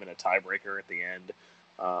beating him in a tiebreaker at the end,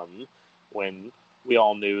 when we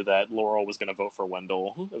all knew that Laurel was going to vote for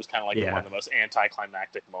Wendell. It was kind of like one of the most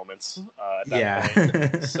anticlimactic moments at that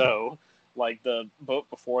point. So, like, the vote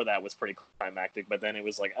before that was pretty climactic, but then it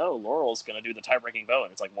was like, oh, Laurel's going to do the tie-breaking vote.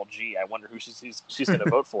 And it's like, well, gee, I wonder who she's going to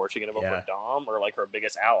vote for. Is she going to vote for Dom, or, like, her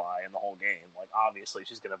biggest ally in the whole game? Like, obviously,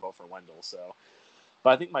 she's going to vote for Wendell, so...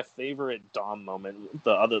 But I think my favorite Dom moment,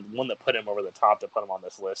 the other one that put him over the top, to put him on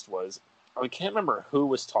this list, was... I can't remember who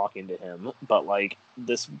was talking to him, but like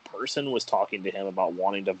this person was talking to him about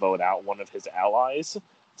wanting to vote out one of his allies.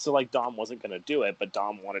 So like Dom wasn't going to do it, but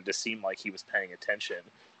Dom wanted to seem like he was paying attention.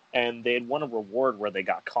 And they had won a reward where they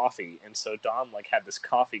got coffee. And so Dom like had this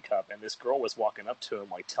coffee cup, and this girl was walking up to him,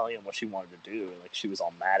 like telling him what she wanted to do. And like she was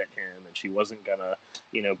all mad at him, and she wasn't gonna,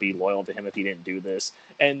 be loyal to him if he didn't do this.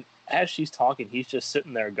 And as she's talking, he's just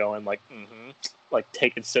sitting there going like, like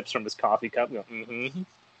taking sips from his coffee cup, and going,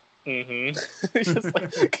 just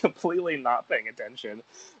like completely not paying attention.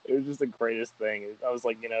 It was just the greatest thing. I was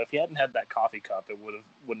like, if he hadn't had that coffee cup, it wouldn't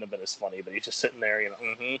have been as funny. But he's just sitting there,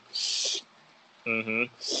 drinking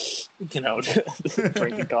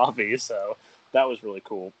coffee. So that was really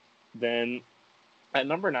cool. Then at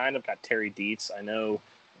number 9, I've got Terry Dietz. I know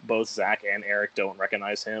both Zach and Eric don't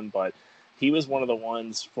recognize him, but he was one of the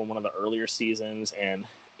ones from one of the earlier seasons, and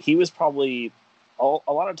he was probably.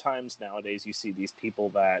 A lot of times nowadays you see these people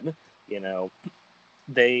that they're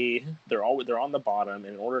on the bottom,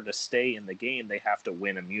 and in order to stay in the game they have to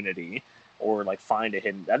win immunity or like find a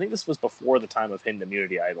hidden. I think this was before the time of hidden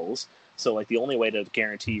immunity idols, so like the only way to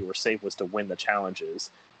guarantee you were safe was to win the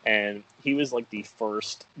challenges. And he was like the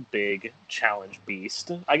first big challenge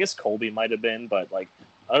beast. I guess Colby might have been, but like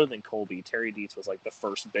other than Colby, Terry Dietz was like the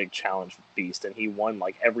first big challenge beast, and he won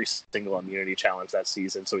like every single immunity challenge that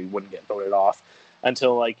season, so he wouldn't get voted off.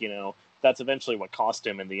 Until like that's eventually what cost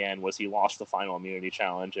him in the end, was he lost the final immunity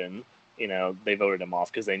challenge, and they voted him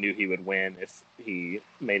off because they knew he would win if he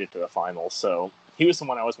made it to the finals. So he was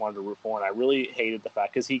someone I always wanted to root for, and I really hated the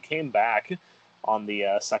fact because he came back on the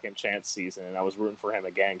second chance season, and I was rooting for him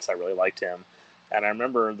again because I really liked him. And I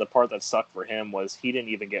remember the part that sucked for him was he didn't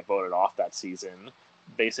even get voted off that season.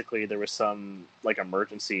 Basically, there was some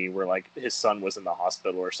emergency where his son was in the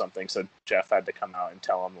hospital or something, so Jeff had to come out and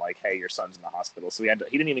tell him hey, your son's in the hospital. So he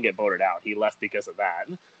didn't even get voted out. He left because of that.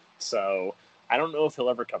 So I don't know if he'll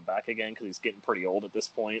ever come back again because he's getting pretty old at this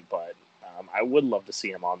point, but I would love to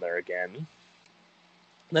see him on there again.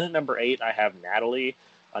 Then at number 8, I have Natalie,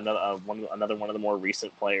 another one of the more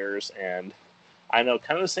recent players, and I know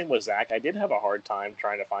kind of the same with Zach. I did have a hard time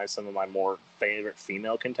trying to find some of my more favorite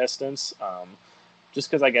female contestants, just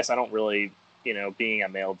because I guess I don't really, being a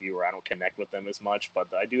male viewer, I don't connect with them as much,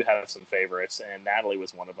 but I do have some favorites, and Natalie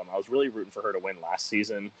was one of them. I was really rooting for her to win last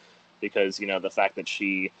season because, the fact that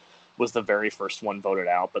she was the very first one voted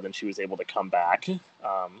out, but then she was able to come back.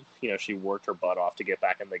 She worked her butt off to get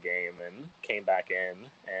back in the game and came back in.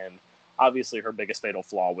 And obviously her biggest fatal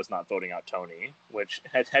flaw was not voting out Tony, which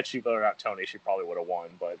had she voted out Tony, she probably would have won.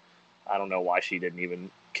 But I don't know why she didn't even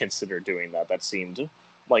consider doing that. That seemed,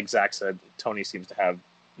 like Zach said, Tony seems to have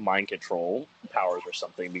mind control powers or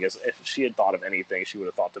something, because if she had thought of anything, she would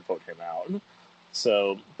have thought to vote him out.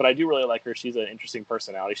 So, but I do really like her. She's an interesting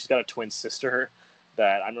personality. She's got a twin sister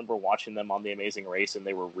that I remember watching them on The Amazing Race, and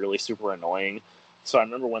they were really super annoying. So I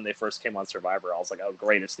remember when they first came on Survivor, I was like, oh,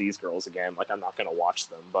 great, it's these girls again. I'm not going to watch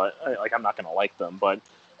them, but I'm not going to like them. But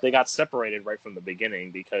they got separated right from the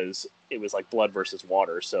beginning because it was like blood versus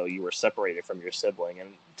water. So you were separated from your sibling.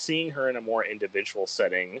 And seeing her in a more individual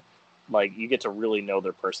setting, you get to really know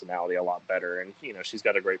their personality a lot better. And, she's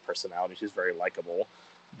got a great personality. She's very likable.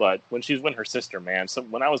 But when she's with her sister, man, so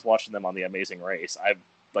when I was watching them on The Amazing Race, I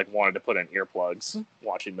wanted to put in earplugs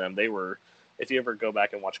watching them. They were, if you ever go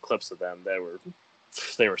back and watch clips of them, they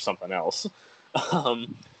were something else.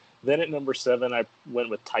 Then at number 7, I went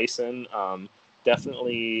with Tyson.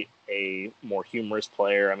 Definitely a more humorous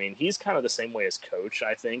player. I mean, he's kind of the same way as Coach,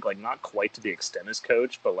 I think. Not quite to the extent as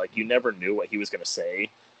Coach, but you never knew what he was going to say.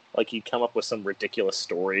 He'd come up with some ridiculous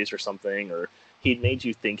stories or something, or he'd made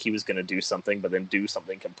you think he was going to do something, but then do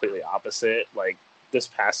something completely opposite. This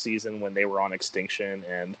past season when they were on Extinction,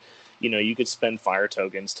 and you could spend fire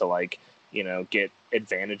tokens to get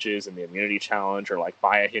advantages in the immunity challenge, or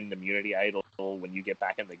buy a hidden immunity idol when you get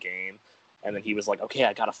back in the game. And then he was like, okay,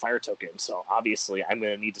 I got a fire token, so obviously I'm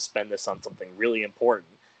going to need to spend this on something really important.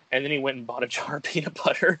 And then he went and bought a jar of peanut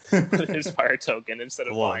butter with his fire token instead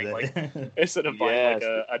of buying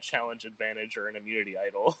a challenge advantage or an immunity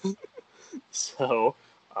idol. So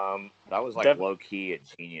that was low key a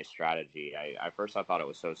genius strategy. At first I thought it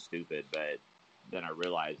was so stupid, but then I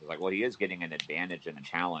realized he is getting an advantage in a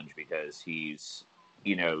challenge because he's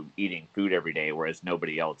eating food every day, whereas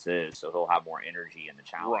nobody else is, so he'll have more energy in the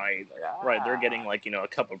challenge. Right. They're getting a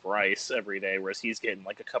cup of rice every day, whereas he's getting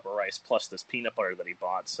a cup of rice plus this peanut butter that he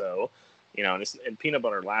bought. So and peanut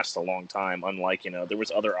butter lasts a long time, unlike, there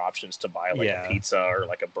was other options to buy a pizza or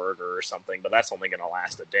a burger or something, but that's only going to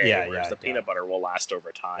last a day, whereas the peanut butter will last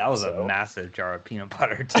over time. That was a massive jar of peanut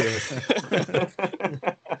butter, too.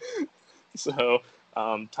 So,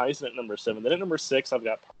 Tyson at number 7. Then at number 6, I've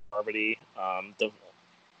got Parvati.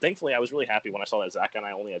 Thankfully, I was really happy when I saw that Zach and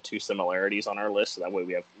I only had 2 similarities on our list, so that way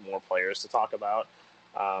we have more players to talk about.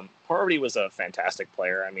 Parvati was a fantastic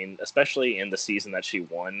player. I mean, especially in the season that she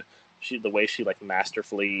won, the way she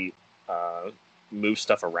masterfully moved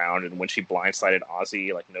stuff around, and when she blindsided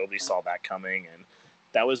Ozzy, nobody saw that coming,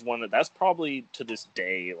 and that's probably to this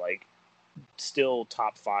day still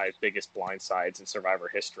top 5 biggest blindsides in Survivor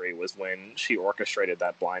history was when she orchestrated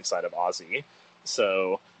that blindside of Ozzy.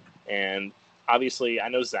 So, and obviously I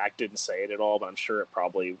know Zach didn't say it at all, but I'm sure it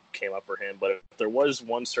probably came up for him. But if there was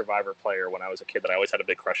one Survivor player when I was a kid that I always had a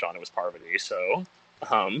big crush on, it was Parvati. So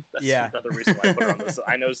that's another reson why I put her on this.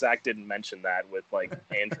 I know Zach didn't mention that with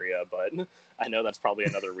Andrea, but I know that's probably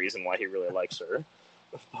another reason why he really likes her.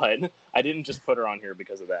 But I didn't just put her on here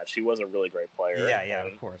because of that. She was a really great player. Yeah,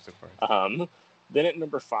 of course. Then at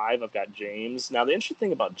number 5, I've got James. Now, the interesting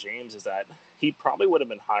thing about James is that he probably would have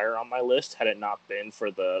been higher on my list had it not been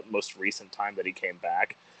for the most recent time that he came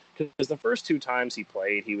back. Because the first 2 times he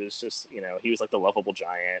played, he was just, he was the lovable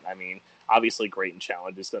giant. I mean, obviously great in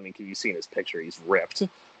challenges. I mean, you've seen his picture, he's ripped.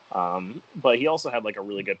 But he also had a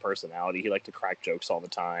really good personality. He liked to crack jokes all the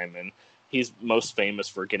time, and he's most famous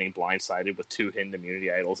for getting blindsided with 2 hidden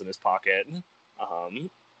immunity idols in his pocket.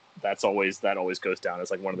 That always goes down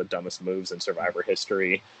as one of the dumbest moves in Survivor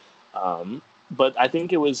history. But I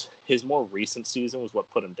think it was his more recent season was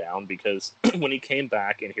what put him down, because when he came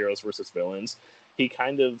back in Heroes vs. Villains, he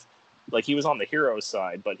kind of like he was on the hero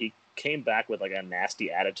side, but he came back with like a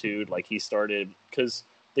nasty attitude. Like he started, because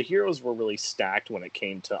the heroes were really stacked when it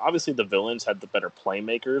came to, obviously the villains had the better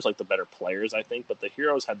playmakers, like the better players, I think, but the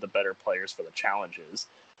heroes had the better players for the challenges.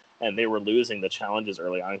 And they were losing the challenges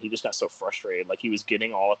early on. He just got so frustrated. Like he was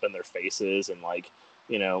getting all up in their faces and like,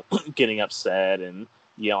 you know, getting upset and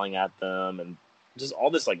yelling at them and just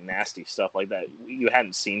all this like nasty stuff like that you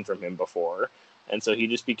hadn't seen from him before. And so he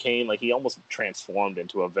just became like, he almost transformed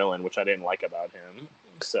into a villain, which I didn't like about him.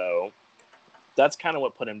 So that's kind of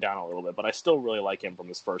what put him down a little bit, but I still really like him from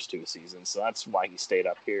his first 2 seasons. So that's why he stayed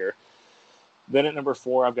up here. Then at number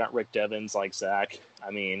 4, I've got Rick Devens, like Zach.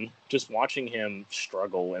 I mean, just watching him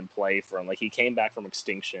struggle and play from, like, he came back from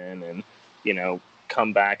extinction and, you know,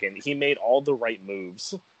 come back, and he made all the right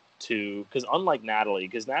moves to, because unlike Natalie,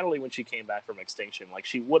 because Natalie, when she came back from extinction, like,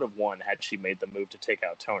 she would have won had she made the move to take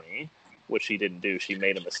out Tony, which she didn't do. She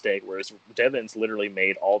made a mistake, whereas Devens literally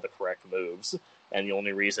made all the correct moves, and the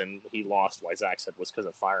only reason he lost, like Zach said, was because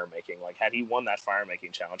of fire making. Like, had he won that fire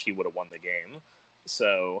making challenge, he would have won the game.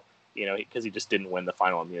 So, you know, because he just didn't win the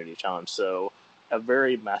final immunity challenge. So a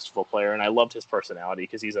very masterful player, and I loved his personality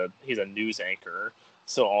because he's a news anchor.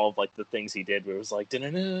 So all of like the things he did, where it was like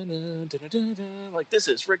like this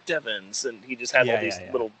is Rick Devens, and he just had all these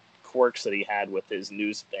little quirks that he had with his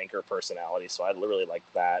news anchor personality. So I really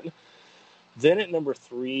liked that. Then at number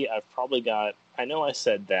 3, I've probably got. I know I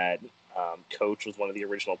said that Coach was one of the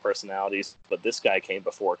original personalities, but this guy came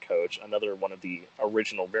before Coach. Another one of the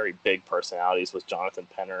original, very big personalities was Jonathan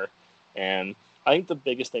Penner. And I think the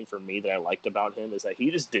biggest thing for me that I liked about him is that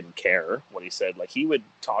he just didn't care what he said. Like, he would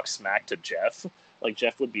talk smack to Jeff. Like,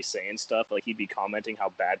 Jeff would be saying stuff. Like, he'd be commenting how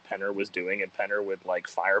bad Penner was doing, and Penner would, like,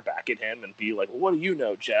 fire back at him and be like, well, what do you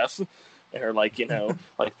know, Jeff? Or, like, you know,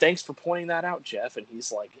 like, thanks for pointing that out, Jeff. And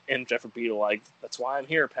he's like, and Jeff would be like, that's why I'm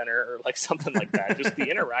here, Penner, or, like, something like that. Just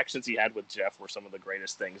the interactions he had with Jeff were some of the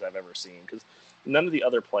greatest things I've ever seen. Because none of the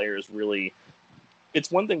other players really... It's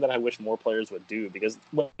one thing that I wish more players would do, because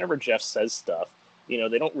whenever Jeff says stuff, you know,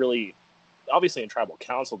 they don't really, obviously in Tribal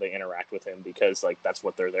Council, they interact with him because, like, that's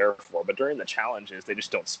what they're there for. But during the challenges, they just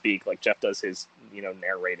don't speak. Like, Jeff does his, you know,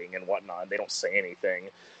 narrating and whatnot. They don't say anything.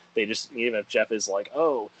 They just, even if Jeff is like,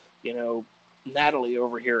 oh, you know, Natalie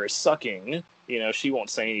over here is sucking, you know, she won't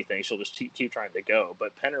say anything. She'll just keep trying to go.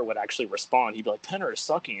 But Penner would actually respond. He'd be like, Penner is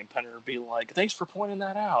sucking. And Penner would be like, thanks for pointing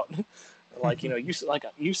that out. Like, you know,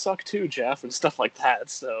 you suck too, Jeff, and stuff like that.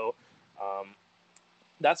 So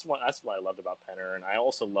that's what I loved about Penner. And I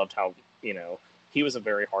also loved how, you know, he was a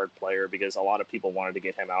very hard player because a lot of people wanted to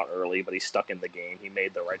get him out early, but he stuck in the game. He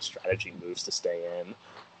made the right strategy moves to stay in.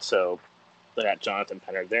 So I got Jonathan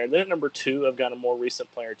Penner there. Then at number 2, I've got a more recent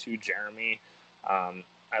player too, Jeremy.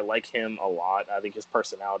 I like him a lot. I think his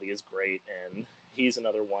personality is great, and he's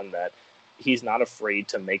another one that he's not afraid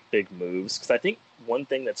to make big moves. Because I think one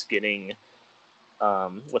thing that's getting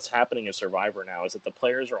what's happening in Survivor now is that the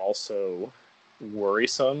players are also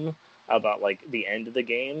worrisome about like the end of the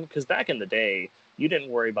game. Because back in the day, you didn't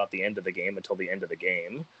worry about the end of the game until the end of the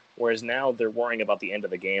game, whereas now they're worrying about the end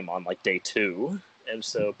of the game on like day 2. And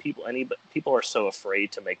so people are so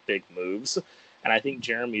afraid to make big moves. And I think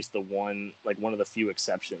Jeremy's the one, like one of the few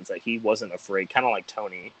exceptions that he wasn't afraid, kind of like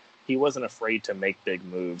Tony. He wasn't afraid to make big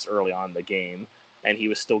moves early on in the game, and he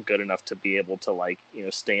was still good enough to be able to, like, you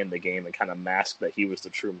know, stay in the game and kind of mask that he was the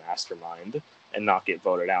true mastermind and not get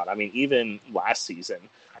voted out. I mean, even last season,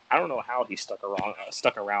 I don't know how he stuck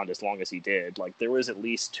around as long as he did. Like, there was at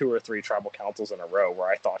least 2 or 3 tribal councils in a row where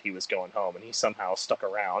I thought he was going home, and he somehow stuck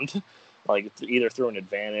around, like either through an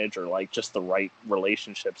advantage or like just the right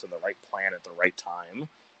relationships and the right plan at the right time.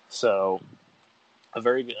 So a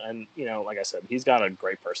very good, and you know, like I said, he's got a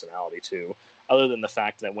great personality too. Other than the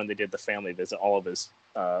fact that when they did the family visit, all of his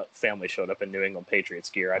family showed up in New England Patriots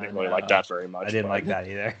gear. I didn't really like that very much. I didn't like that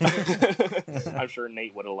either. I'm sure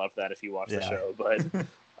Nate would have loved that if he watched the show. But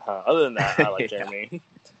other than that, I like Jeremy.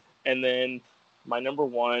 And then my number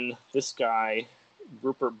 1, this guy,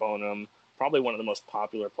 Rupert Bonham, probably one of the most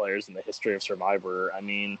popular players in the history of Survivor. I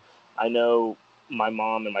mean, I know my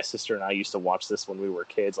mom and my sister and I used to watch this when we were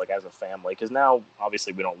kids, like as a family, because now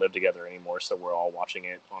obviously we don't live together anymore, so we're all watching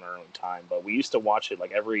it on our own time. But we used to watch it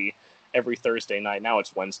like every Thursday night. Now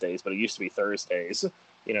it's Wednesdays, but it used to be Thursdays.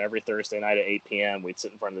 You know, every Thursday night at 8 p.m. we'd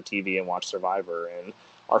sit in front of the TV and watch Survivor. And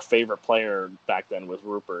our favorite player back then was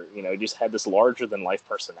Rupert. You know, he just had this larger than life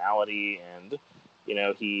personality, and you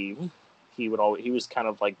know, he was kind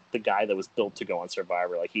of like the guy that was built to go on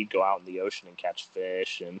Survivor. Like, he'd go out in the ocean and catch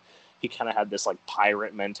fish, and he kind of had this like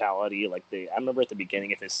pirate mentality. Like, I remember at the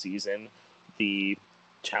beginning of his season, the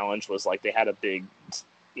challenge was like they had a big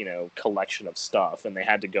collection of stuff, and they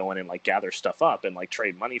had to go in and like gather stuff up and like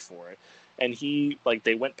trade money for it. And he like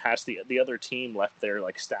they went past the other team left their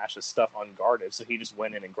like stash of stuff unguarded, so he just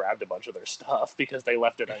went in and grabbed a bunch of their stuff because they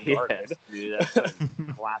left it unguarded. Yes, dude, that's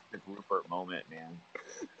a classic Rupert moment, man.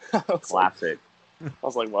 Classic. I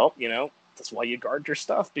was like, well, that's why you guard your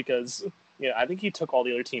stuff, because I think he took all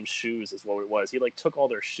the other team's shoes is what it was. He like took all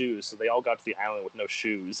their shoes, so they all got to the island with no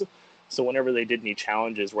shoes. So whenever they did any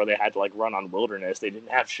challenges where they had to like run on wilderness, they didn't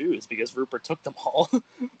have shoes because Rupert took them all.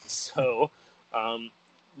 So,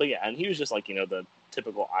 but yeah, and he was just like, the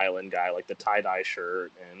typical island guy, like the tie-dye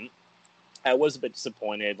shirt. And I was a bit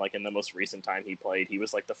disappointed, like in the most recent time he played, he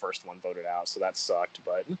was like the first one voted out. So that sucked,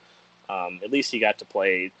 but at least he got to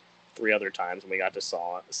play 3 other times and we got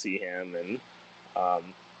to see him. And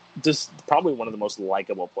just probably one of the most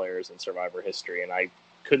likable players in Survivor history. And I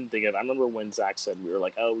couldn't think of, I remember when Zach said we were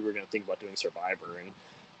like, oh, we were going to think about doing Survivor, and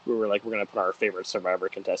we were like, we're going to put our favorite Survivor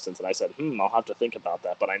contestants, and I said, I'll have to think about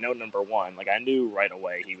that, but I know number 1, like I knew right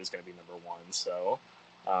away he was going to be number 1, so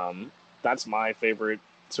that's my favorite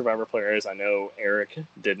Survivor players. I know Eric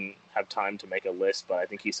didn't have time to make a list, but I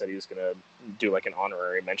think he said he was going to do like an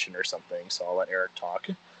honorary mention or something, so I'll let Eric talk.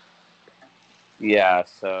 Yeah,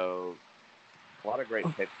 so a lot of great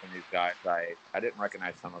picks from these guys. I didn't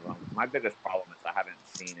recognize some of them. My biggest problem is I haven't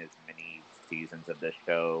seen as many seasons of this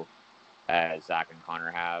show as Zach and Connor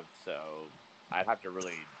have, so I'd have to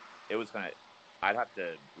really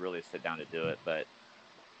sit down to do it. But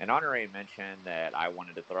an honorary mention that I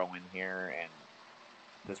wanted to throw in here, and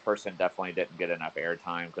this person definitely didn't get enough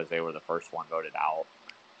airtime because they were the first one voted out,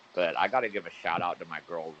 but I got to give a shout out to my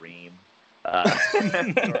girl Reem.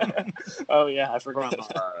 Oh yeah, I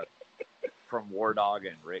forgot. From War Dog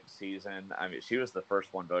and Rick's season. I mean, she was the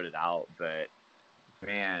first one voted out, but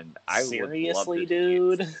man, seriously,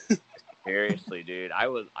 dude. Seriously, dude. I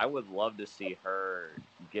would love to see her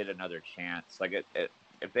get another chance. Like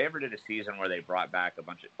if they ever did a season where they brought back a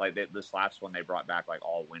bunch of this last one, they brought back like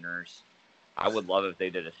all winners. I would love if they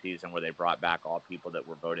did a season where they brought back all people that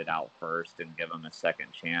were voted out first and give them a second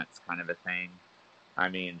chance, kind of a thing. I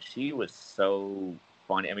mean, she was so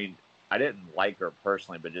funny. I mean, I didn't like her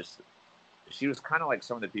personally, but just she was kind of like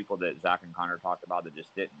some of the people that Zach and Connor talked about that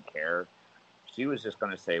just didn't care. She was just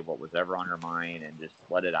going to say what was ever on her mind and just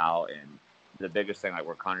let it out. And the biggest thing, like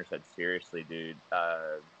where Connor said, seriously, dude,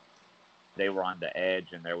 they were on the edge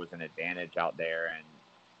and there was an advantage out there,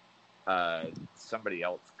 and somebody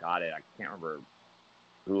else got it. I can't remember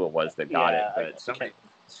who it was that got it, but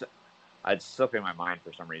I'd slip in my mind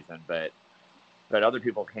for some reason, but other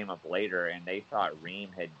people came up later and they thought Reem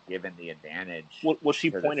had given the advantage. Well,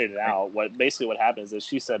 she pointed it out. What happens is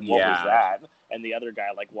she said, "What was that?" And the other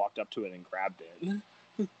guy like walked up to it and grabbed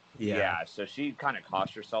it. Yeah. So she kind of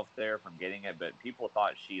cost herself there from getting it, but people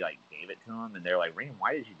thought she like gave it to him, and they're like, "Reem,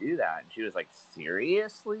 why did you do that?" And she was like,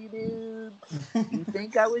 "Seriously, dude? You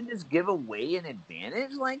think I would just give away an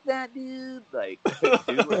advantage like that, dude? Like,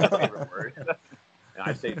 dude was my favorite word." And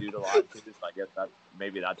I say dude a lot too, so I guess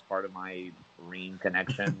that's part of my Reem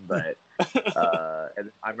connection. But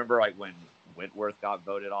and I remember like when Whitworth got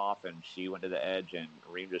voted off and she went to the edge and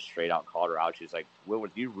Reem just straight out called her out. She's like,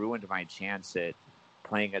 Whitworth, you ruined my chance at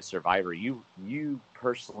playing at Survivor. You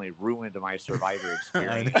personally ruined my Survivor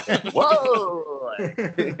experience. Whoa!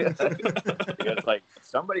 It's like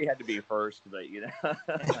somebody had to be first, but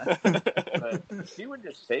but she would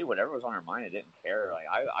just say whatever was on her mind. I didn't care. Like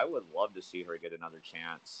I would love to see her get another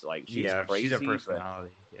chance. Like she's crazy. She's a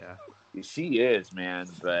personality. Yeah, she is, man.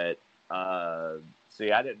 But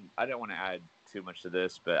see, I didn't want to add too much to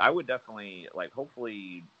this, but I would definitely like.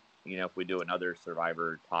 Hopefully, if we do another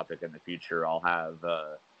Survivor topic in the future, I'll have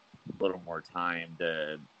a little more time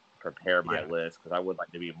to prepare my list because I would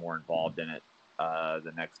like to be more involved in it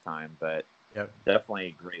the next time. But definitely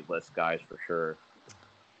a great list, guys, for sure.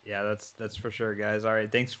 Yeah, that's for sure, guys. All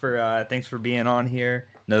right, thanks for being on here.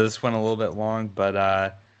 I know this went a little bit long,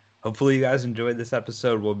 but hopefully you guys enjoyed this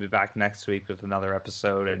episode. We'll be back next week with another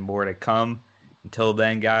episode and more to come. Until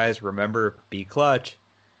then, guys, remember, be clutch.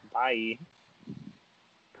 Bye.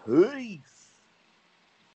 Peace.